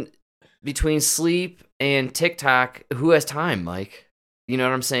 Between sleep and TikTok, who has time, Mike? You know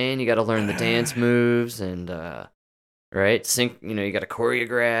what I'm saying? You got to learn the dance moves and, right? Sync, you got to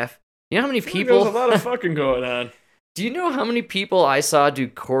choreograph. You know how many people? There's a lot of fucking going on. Do you know how many people I saw do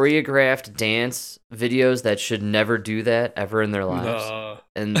choreographed dance videos that should never do that ever in their lives? No.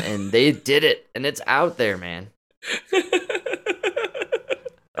 And they did it, and it's out there, man.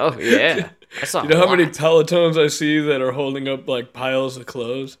 Oh, yeah. I saw You know a how many lot. Pelotons I see that are holding up like piles of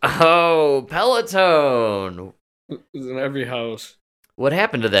clothes? Oh, Peloton. It's in every house. What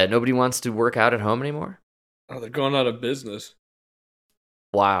happened to that? Nobody wants to work out at home anymore? Oh, they're going out of business.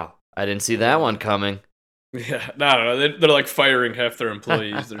 Wow. I didn't see that one coming. Yeah, no, I don't know. They're like firing half their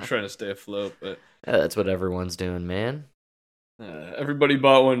employees. They're trying to stay afloat, but Yeah, that's what everyone's doing, man. everybody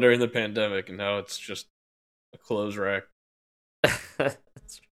bought one during the pandemic, and now it's just a clothes rack. That's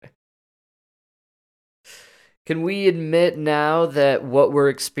right. Can we admit now that what we're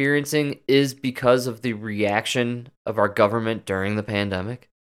experiencing is because of the reaction of our government during the pandemic?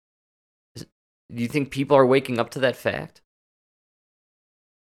 Do you think people are waking up to that fact?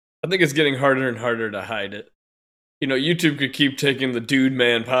 I think it's getting harder and harder to hide it. You know, YouTube could keep taking the Dude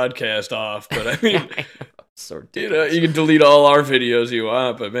Man podcast off, but I mean, I know. So you ridiculous. can delete all our videos you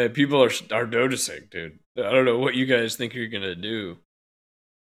want, but man, people are noticing, dude. I don't know what you guys think you're gonna do.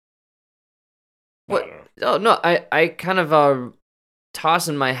 What? I don't know. Oh no, I kind of toss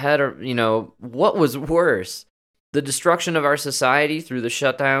in my head, or what was worse, the destruction of our society through the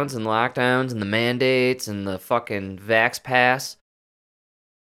shutdowns and lockdowns and the mandates and the fucking vax pass,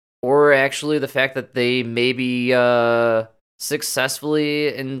 or actually the fact that they maybe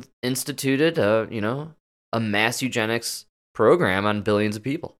successfully instituted a mass eugenics program on billions of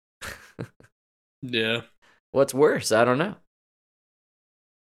people. Yeah, What's worse? I don't know.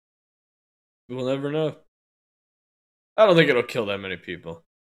 we'll never know. I don't think it'll kill that many people.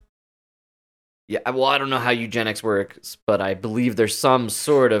 Yeah, well, I don't know how eugenics works, but I believe there's some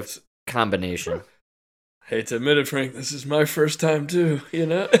sort of combination. Hate to admit it, Frank, this is my first time too, you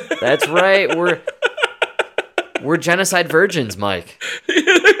know? That's right. We're genocide virgins, Mike.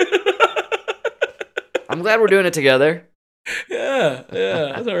 I'm glad we're doing it together. Yeah,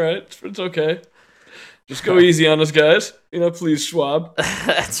 that's all right. It's okay. Just go easy on us, guys. Please, Schwab.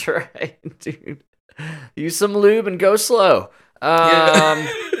 That's right, dude. Use some lube and go slow.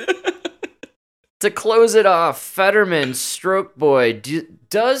 To close it off, Fetterman, Stroke Boy,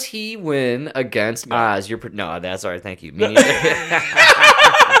 does he win against Oz? No, that's all right. Thank you. Me neither.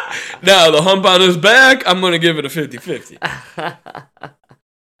 Now, the hump on his back, I'm going to give it a 50-50.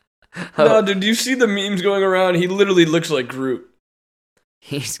 No, dude, do you see the memes going around? He literally looks like Groot.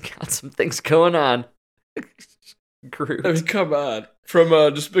 He's got some things going on. Groot. I mean, come on. From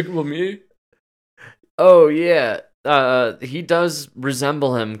Despicable Me? Oh, yeah. He does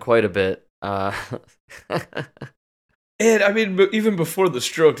resemble him quite a bit. And, I mean, even before the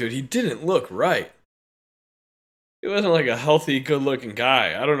stroke, dude, he didn't look right. He wasn't like a healthy, good-looking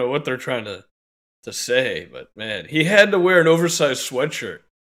guy. I don't know what they're trying to say, but, man, he had to wear an oversized sweatshirt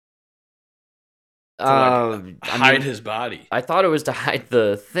to hide his body. I thought it was to hide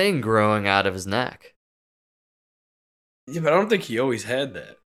the thing growing out of his neck. Yeah, but I don't think he always had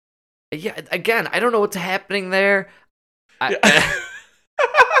that. Yeah, again, I don't know what's happening there.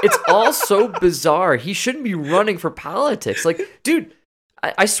 It's all so bizarre. He shouldn't be running for politics. Like, dude,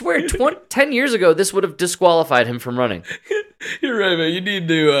 I swear, 10 years ago, this would have disqualified him from running. You're right, man. You need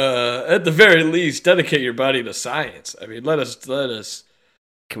to, at the very least, dedicate your body to science. I mean, let us.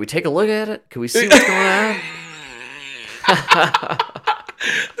 Can we take a look at it? Can we see what's going on?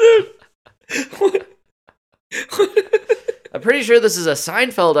 Dude. I'm pretty sure this is a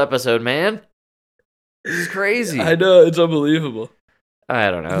Seinfeld episode, man. This is crazy. I know, it's unbelievable. I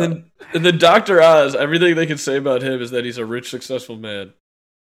don't know. And then Dr. Oz, everything they can say about him is that he's a rich, successful man.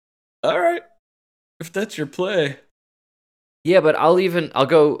 All right. If that's your play. Yeah, but I'll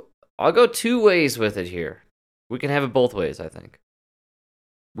go two ways with it here. We can have it both ways, I think.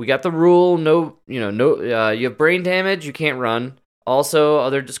 We got the rule, you have brain damage, you can't run. Also,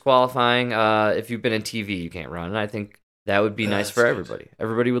 other disqualifying, if you've been in TV, you can't run. And I think that would be nice for everybody.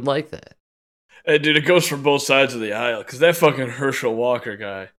 Everybody would like that. Hey, dude, it goes from both sides of the aisle, because that fucking Herschel Walker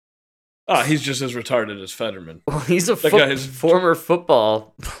guy, he's just as retarded as Fetterman. Well, he's a former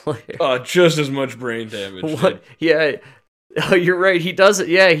football player. Just as much brain damage. What? Yeah. Oh, you're right. He does it.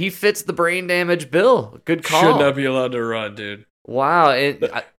 Yeah, he fits the brain damage bill. Good call. Should not be allowed to run, dude. Wow.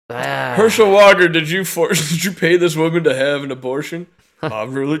 Herschel Walker, did you pay this woman to have an abortion? I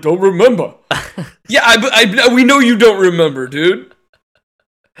really don't remember. Yeah, we know you don't remember, dude.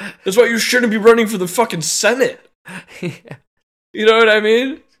 That's why you shouldn't be running for the fucking Senate. Yeah. You know what I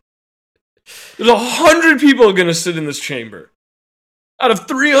mean? There's 100 people gonna sit in this chamber out of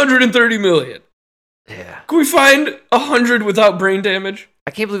 330 million. Yeah. Can we find 100 without brain damage?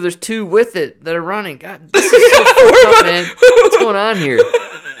 I can't believe there's 2 with it that are running. God, this is so fucked up, man. What's going on here?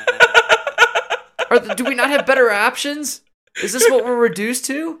 Do we not have better options? Is this what we're reduced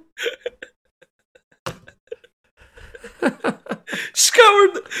to?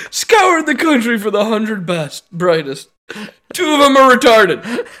 Scoured the country for the 100 best, brightest. 2 of them are retarded.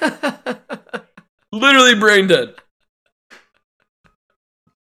 Literally brain dead.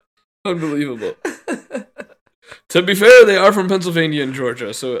 Unbelievable. To be fair, they are from Pennsylvania and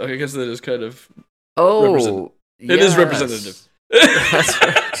Georgia, so I guess that is kind of Oh, It is representative.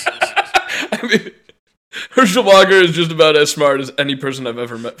 I mean, Herschel Walker is just about as smart as any person I've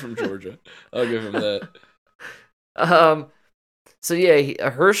ever met from Georgia. I'll give him that. So yeah,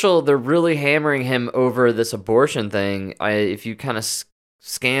 Herschel, they're really hammering him over this abortion thing. If you kind of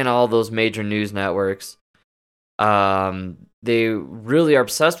scan all those major news networks, they really are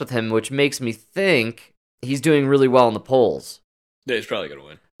obsessed with him, which makes me think he's doing really well in the polls. Yeah, he's probably gonna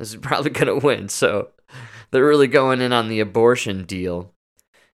win. This is probably gonna win. So they're really going in on the abortion deal,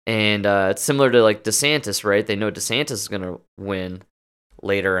 and it's similar to like DeSantis, right? They know DeSantis is gonna win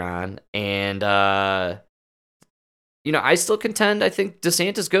later on, and I still contend. I think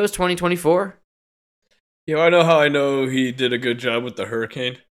DeSantis goes 2024. I know how I know he did a good job with the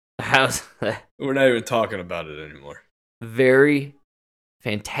hurricane. How's that? We're not even talking about it anymore. Very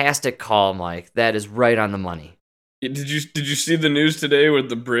fantastic call, Mike. That is right on the money. Did you see the news today with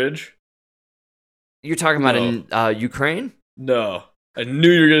the bridge? You're talking about in Ukraine? No. I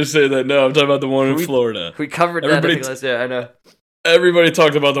knew you were going to say that. No, I'm talking about the one in Florida. We covered that. I know. Everybody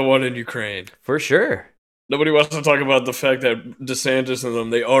talked about the one in Ukraine. For sure. Nobody wants to talk about the fact that DeSantis and them,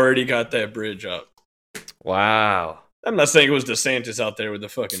 they already got that bridge up. Wow. I'm not saying it was DeSantis out there with the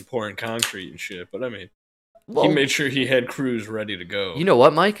fucking pouring concrete and shit, but I mean, he made sure he had crews ready to go. You know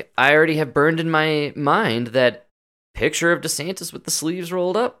what, Mike? I already have burned in my mind that picture of DeSantis with the sleeves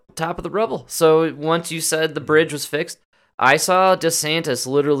rolled up, top of the rubble. So once you said the bridge was fixed, I saw DeSantis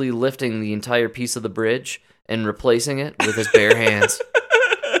literally lifting the entire piece of the bridge and replacing it with his bare hands.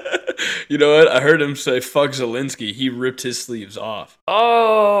 You know what? I heard him say, fuck Zelensky. He ripped his sleeves off.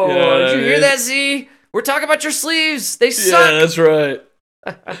 Oh, did you hear that, Z? We're talking about your sleeves. They suck. Yeah, that's right.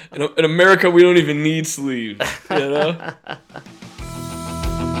 In America, we don't even need sleeves, you know?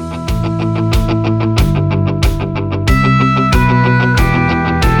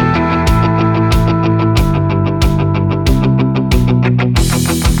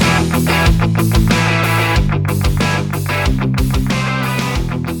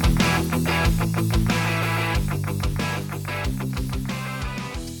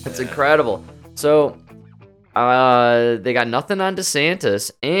 It's incredible. So, they got nothing on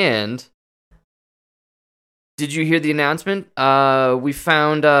DeSantis, and did you hear the announcement? We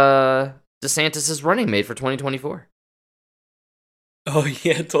found DeSantis' running mate for 2024. Oh,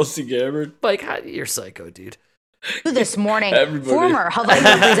 yeah, Tulsi Gabbard. Like, you're psycho, dude. This morning, former Hawaii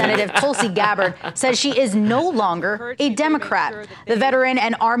Representative Tulsi Gabbard says she is no longer a Democrat. The veteran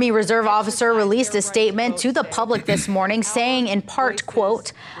and Army Reserve officer released a statement to the public this morning saying in part,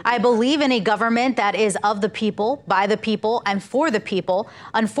 quote, "I believe in a government that is of the people, by the people, and for the people.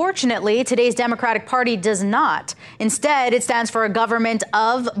 Unfortunately, today's Democratic Party does not. Instead, it stands for a government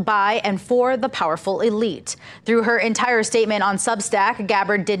of, by, and for the powerful elite." Through her entire statement on Substack,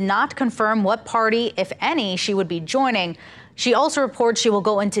 Gabbard did not confirm what party, if any, she would be joining. She also reports she will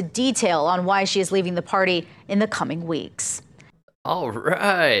go into detail on why she is leaving the party in the coming weeks. All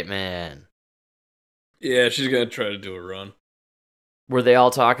right, man. Yeah, she's going to try to do a run. Were they all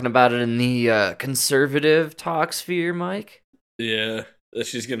talking about it in the conservative talk sphere, Mike? Yeah, that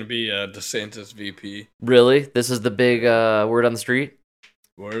she's going to be DeSantis VP. Really? This is the big word on the street?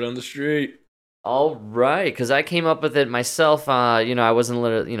 Word on the street. All right, because I came up with it myself. I wasn't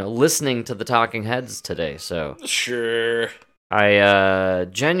listening to the talking heads today, so sure. I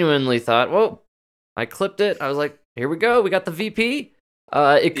genuinely thought, well, I clipped it. I was like, here we go. We got the VP.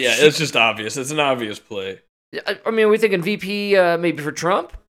 It's just obvious. It's an obvious play. I mean, are we thinking VP maybe for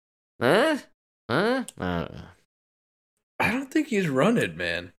Trump? Huh? I don't know. I don't think he's running,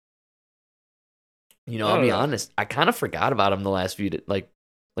 man. I'll be honest. I kind of forgot about him the last few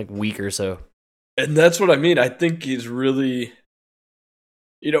week or so. And that's what I mean. I think he's really,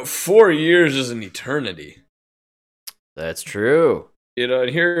 4 years is an eternity. That's true. And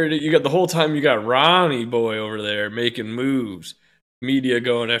here you got the whole time you got Ronnie boy over there making moves, media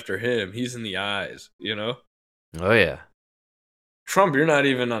going after him. He's in the eyes, Oh, yeah. Trump, you're not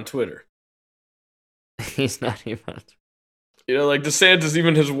even on Twitter. He's not even on Twitter. Like DeSantis,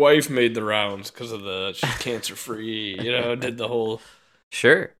 even his wife made the rounds because of she's cancer free, did the whole.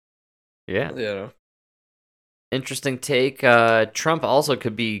 Sure. Yeah. Interesting take. Trump also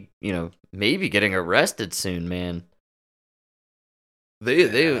could be, maybe getting arrested soon, man. They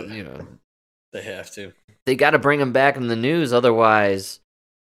have to. They got to bring him back in the news, otherwise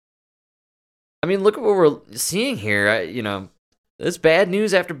I mean, look at what we're seeing here. It's bad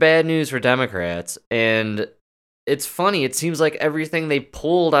news after bad news for Democrats, and it's funny. It seems like everything they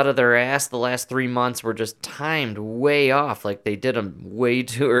pulled out of their ass the last 3 months were just timed way off, like they did them way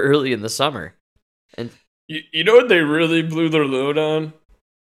too early in the summer. And you know what they really blew their load on,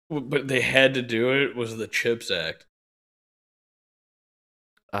 but they had to do it, was the CHIPS Act.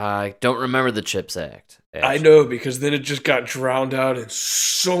 I don't remember the CHIPS Act. Actually. I know, because then it just got drowned out in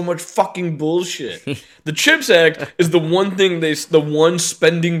so much fucking bullshit. The CHIPS Act is the one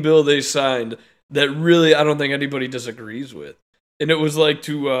spending bill they signed that really I don't think anybody disagrees with. And it was like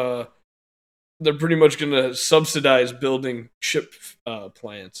they're pretty much going to subsidize building chip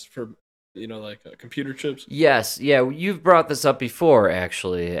plants for, computer chips. Yes, yeah, you've brought this up before,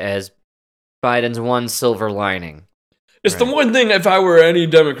 actually, as Biden's one silver lining. It's the one thing, if I were any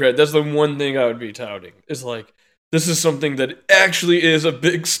Democrat, that's the one thing I would be touting. Is like, this is something that actually is a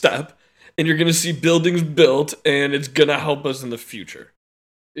big step, and you're going to see buildings built, and it's going to help us in the future.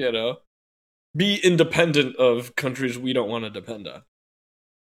 Be independent of countries we don't want to depend on.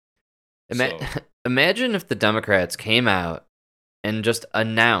 Imagine if the Democrats came out and just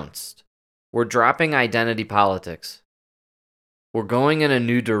announced, we're dropping identity politics. We're going in a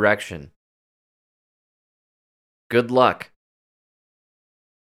new direction. Good luck.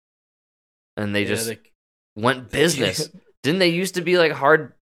 And they went business. Didn't they used to be like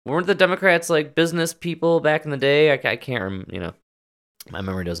hard? Weren't the Democrats like business people back in the day? I can't remember, my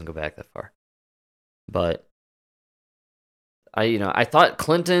memory doesn't go back that far. But I thought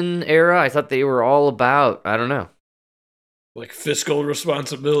Clinton era, I thought they were all about, I don't know. Like fiscal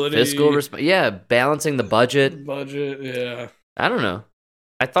responsibility. Yeah, balancing the budget. Yeah. I don't know.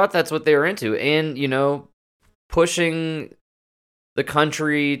 I thought that's what they were into. And, pushing the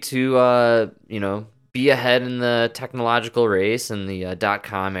country to, be ahead in the technological race and the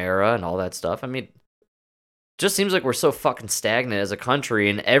 .com era and all that stuff. I mean, just seems like we're so fucking stagnant as a country,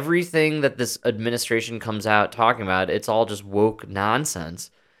 and everything that this administration comes out talking about, it's all just woke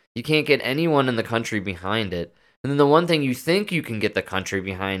nonsense. You can't get anyone in the country behind it. And then the one thing you think you can get the country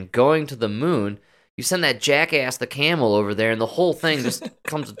behind, going to the moon, you send that jackass the camel over there, and the whole thing just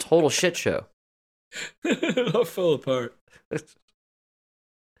becomes a total shit show. It all fell apart.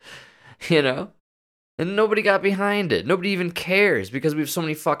 And nobody got behind it. Nobody even cares because we have so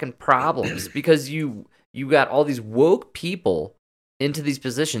many fucking problems. Because you got all these woke people into these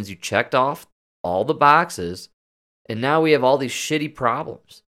positions. You checked off all the boxes, and now we have all these shitty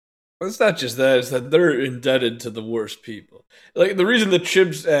problems. Well, it's not just that; it's that they're indebted to the worst people. Like the reason the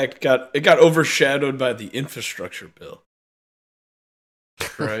CHIPS Act got overshadowed by the infrastructure bill,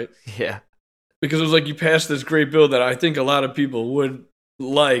 right? Yeah. Because it was like you passed this great bill that I think a lot of people would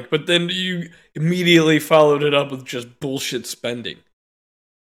like, but then you immediately followed it up with just bullshit spending.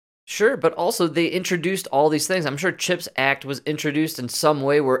 Sure, but also they introduced all these things. I'm sure CHIPS Act was introduced in some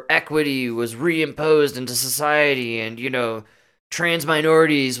way where equity was reimposed into society and, trans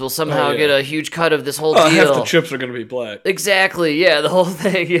minorities will somehow get a huge cut of this whole deal. Half the chips are going to be black. Exactly, yeah, the whole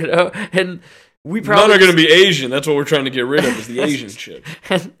thing, And we probably none are going to be Asian. That's what we're trying to get rid of, is the Asian chip.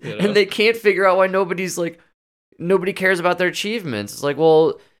 And they can't figure out why nobody cares about their achievements. It's like,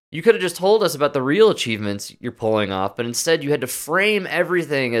 well, you could have just told us about the real achievements you're pulling off, but instead you had to frame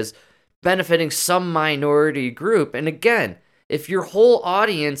everything as benefiting some minority group. And again, if your whole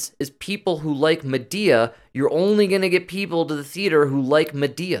audience is people who like Madea, you're only going to get people to the theater who like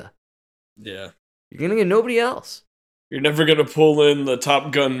Madea. Yeah. You're going to get nobody else. You're never going to pull in the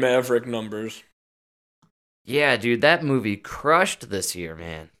Top Gun Maverick numbers. Yeah, dude, that movie crushed this year,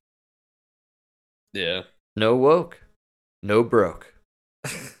 man. Yeah. No woke. No broke.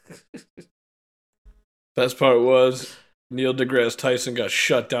 Best part was Neil deGrasse Tyson got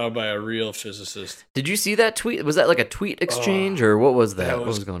shut down by a real physicist. Did you see that tweet? Was that like a tweet exchange or what was that? What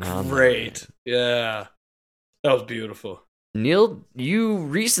was going on? Great. Yeah. That was beautiful. Neil, you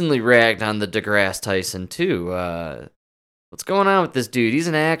recently ragged on the deGrasse Tyson too. What's going on with this dude? He's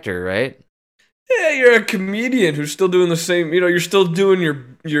an actor, right? Yeah, you're a comedian who's still doing the same. You're still doing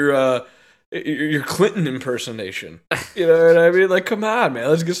your Clinton impersonation. You know what I mean? Like, come on, man.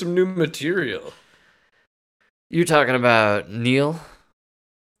 Let's get some new material. You're talking about Neil?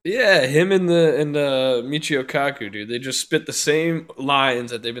 Yeah, him and Michio Kaku, dude. They just spit the same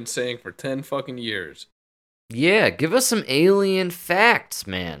lines that they've been saying for 10 fucking years. Yeah, give us some alien facts,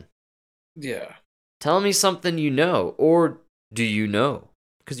 man. Yeah. Tell me something you know, or do you know?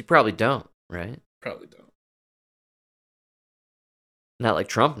 Because you probably don't, right? Probably don't. Not like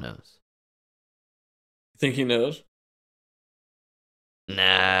Trump knows. Think he knows?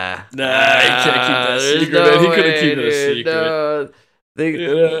 Nah, he can't keep that secret. No, he could have kept it a secret. No.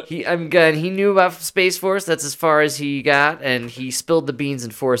 He knew about Space Force. That's as far as he got, and he spilled the beans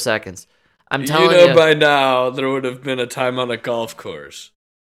in 4 seconds. I'm telling you. By now there would have been a time on a golf course,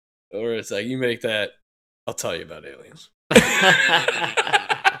 where it's like, you make that, I'll tell you about aliens.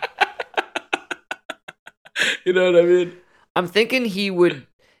 You know what I mean? I'm thinking he would,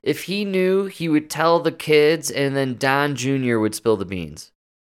 if he knew, he would tell the kids, and then Don Jr. would spill the beans.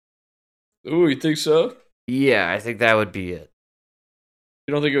 Ooh, you think so? Yeah, I think that would be it.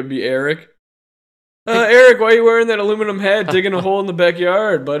 You don't think it would be Eric? Eric, why are you wearing that aluminum hat, digging a hole in the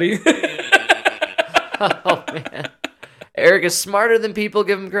backyard, buddy? Oh, man. Eric is smarter than people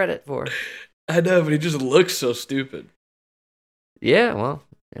give him credit for. I know, but he just looks so stupid. Yeah, well,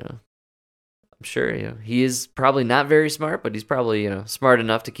 I'm sure, he is probably not very smart, but he's probably, smart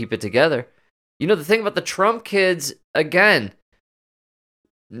enough to keep it together. The thing about the Trump kids, again,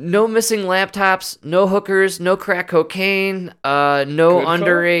 no missing laptops, no hookers, no crack cocaine, no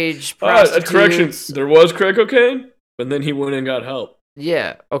underage prostitutes. Correction, there was crack cocaine, but then he went and got help.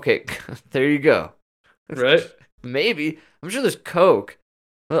 Yeah, okay, there you go. Right? Maybe. I'm sure there's coke.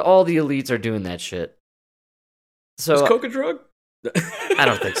 All the elites are doing that shit. So, is coke a drug? I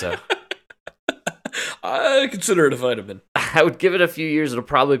don't think so. I consider it a vitamin. I would give it a few years. It'll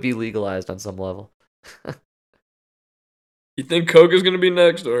probably be legalized on some level. You think coke is going to be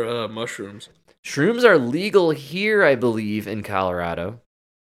next, or mushrooms? Shrooms are legal here, I believe, in Colorado.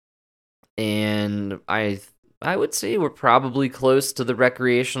 And I would say we're probably close to the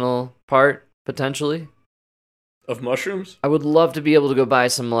recreational part, potentially. Of mushrooms? I would love to be able to go buy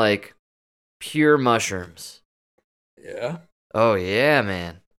some, pure mushrooms. Yeah? Oh, yeah,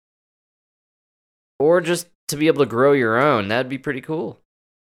 man. Or just to be able to grow your own. That'd be pretty cool.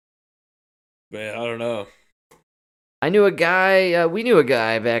 Man, I don't know. We knew a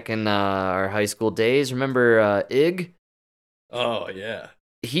guy back in our high school days. Remember Ig? Oh, yeah.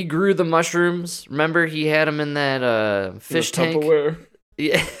 He grew the mushrooms. Remember, he had them in that fish tank? Tupperware?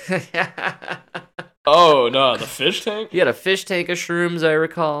 Yeah. Oh, no, the fish tank? He had a fish tank of shrooms, I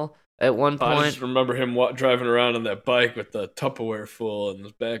recall, at one point. I just remember him driving around on that bike with the Tupperware full in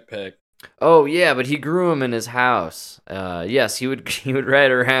his backpack. Oh, yeah, but he grew them in his house. Yes, he would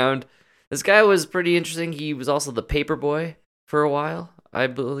ride around. This guy was pretty interesting. He was also the paper boy for a while, I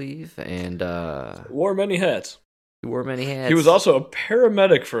believe, and wore many hats. He wore many hats. He was also a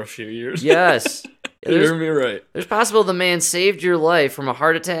paramedic for a few years. Yes. You heard me right. There's possible the man saved your life from a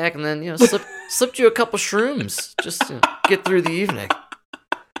heart attack and then, slipped you a couple shrooms just to get through the evening.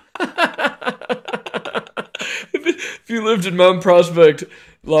 If you lived in Mount Prospect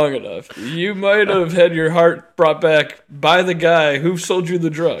long enough, you might have had your heart brought back by the guy who sold you the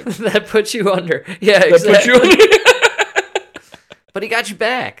drug. That put you under. Yeah, exactly. That put you under. But he got you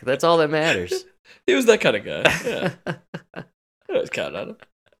back. That's all that matters. He was that kind of guy. Yeah. I was counting on him.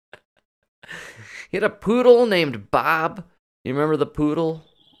 He had a poodle named Bob. You remember the poodle?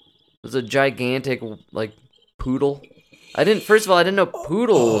 It was a gigantic, poodle. First of all, I didn't know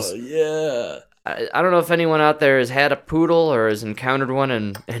poodles. Oh, yeah. I don't know if anyone out there has had a poodle or has encountered one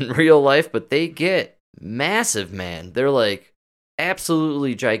in real life, but they get massive, man. They're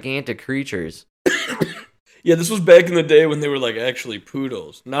absolutely gigantic creatures. Yeah, this was back in the day when they were actually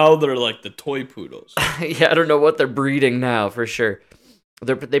poodles. Now they're the toy poodles. Yeah, I don't know what they're breeding now for sure.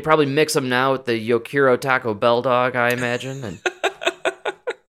 They probably mix them now with the Yokiro Taco Bell dog, I imagine. And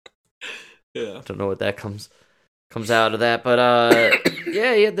yeah, I don't know what that comes out of that, but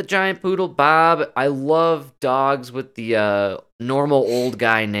yeah, he had the giant poodle Bob. I love dogs with the normal old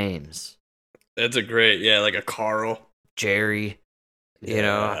guy names. That's a great, like a Carl, Jerry.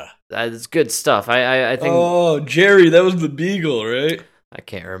 It's good stuff. I think. Oh, Jerry, that was the beagle, right? I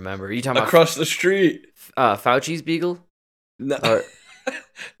can't remember. Are you talking across the street? Fauci's beagle? No.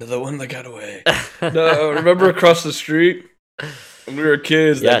 The one that got away. No, remember across the street when we were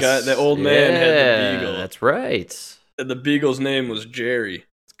kids? Yes. That old man had the beagle. That's right. And the beagle's name was Jerry.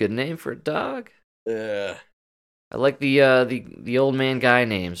 It's a good name for a dog. Yeah. I like the old man guy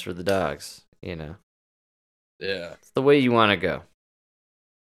names for the dogs. Yeah. It's the way you want to go.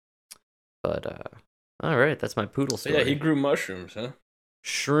 But all right, that's my poodle story. Yeah, he grew mushrooms, huh?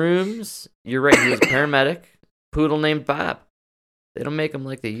 Shrooms. You're right. He was a paramedic. Poodle named Bob. They don't make them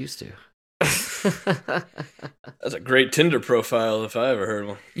like they used to. That's a great Tinder profile if I ever heard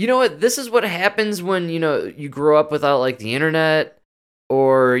one. You know what? This is what happens when, you grow up without the internet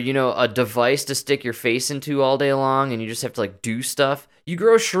or, a device to stick your face into all day long and you just have to do stuff. You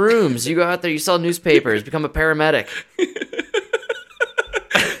grow shrooms. You go out there, you sell newspapers, become a paramedic.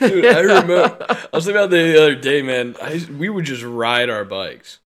 Dude, I remember, I was thinking about the other day, man. We would just ride our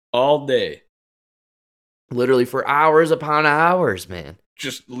bikes all day. Literally for hours upon hours, man.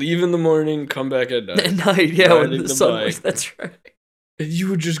 Just leave in the morning, come back at night. At night, yeah, when riding the the sun bike. was, that's right. And you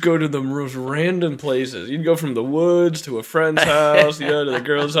would just go to the most random places. You'd go from the woods to a friend's house, to the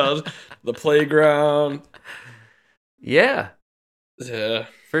girl's house, the playground. Yeah. Yeah.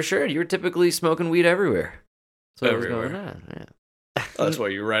 For sure. You were typically smoking weed everywhere. That's what was Everywhere. going on. Yeah. That's why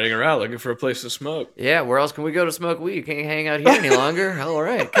you're riding around looking for a place to smoke. Yeah, where else can we go to smoke weed? Can't hang out here any longer. All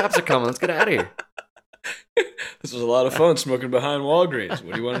right, cops are coming. Let's get out of here. This was a lot of fun smoking behind Walgreens.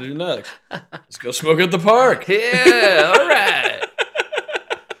 What do you want to do next? Let's go smoke at the park. Yeah, all right.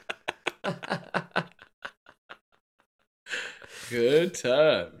 Good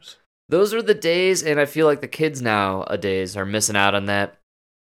times. Those are the days, and I feel like the kids nowadays are missing out on that.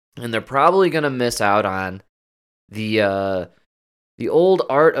 And they're probably going to miss out on the old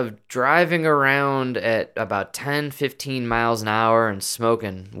art of driving around at about 10, 15 miles an hour and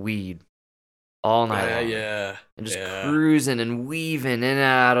smoking weed all night long. Yeah. And just cruising and weaving in and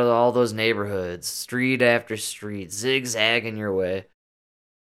out of all those neighborhoods, street after street, zigzagging your way.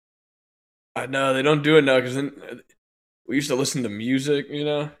 I know, they don't do it now because then we used to listen to music,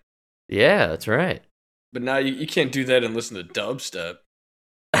 Yeah, that's right. But now you can't do that and listen to dubstep,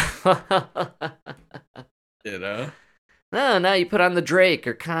 No, now you put on the Drake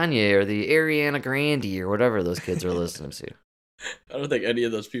or Kanye or the Ariana Grande or whatever those kids are listening to. I don't think any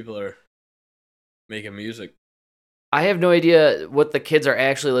of those people are making music. I have no idea what the kids are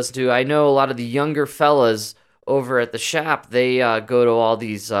actually listening to. I know a lot of the younger fellas over at the shop, they go to all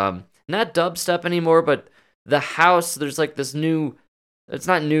these, not dubstep anymore, but the house, there's like this new, it's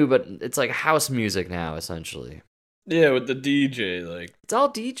not new, but it's like house music now, essentially. Yeah, with the DJ, like. It's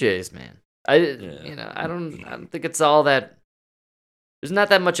all DJs, man. I don't think it's all that. There's not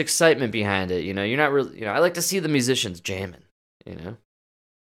that much excitement behind it, You're not really, I like to see the musicians jamming,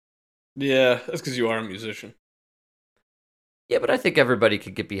 Yeah, that's because you are a musician. Yeah, but I think everybody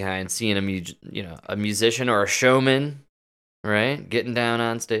could get behind seeing a musician or a showman, right? Getting down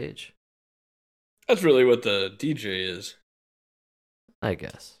on stage. That's really what the DJ is. I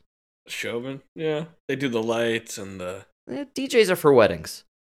guess. Showman? Yeah. They do the lights and the. Yeah, DJs are for weddings.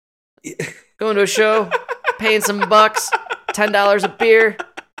 Going to a show, paying some bucks, $10 a beer.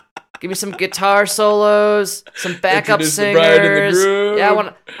 Give me some guitar solos, some backup Introduce the bride and the singers. groom.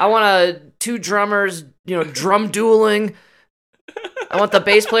 Yeah, I want two drummers, drum dueling. I want the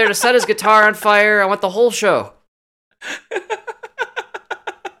bass player to set his guitar on fire. I want the whole show.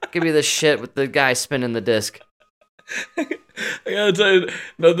 Give me this shit with the guy spinning the disc. I gotta tell you,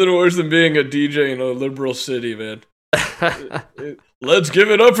 nothing worse than being a DJ in a liberal city, man. Let's give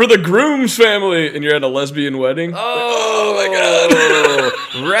it up for the groom's family. And you're at a lesbian wedding. Oh my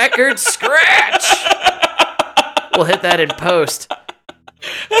God. Record scratch. We'll hit that in post.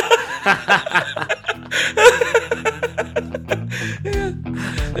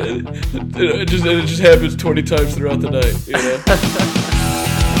 It just happens 20 times throughout the night,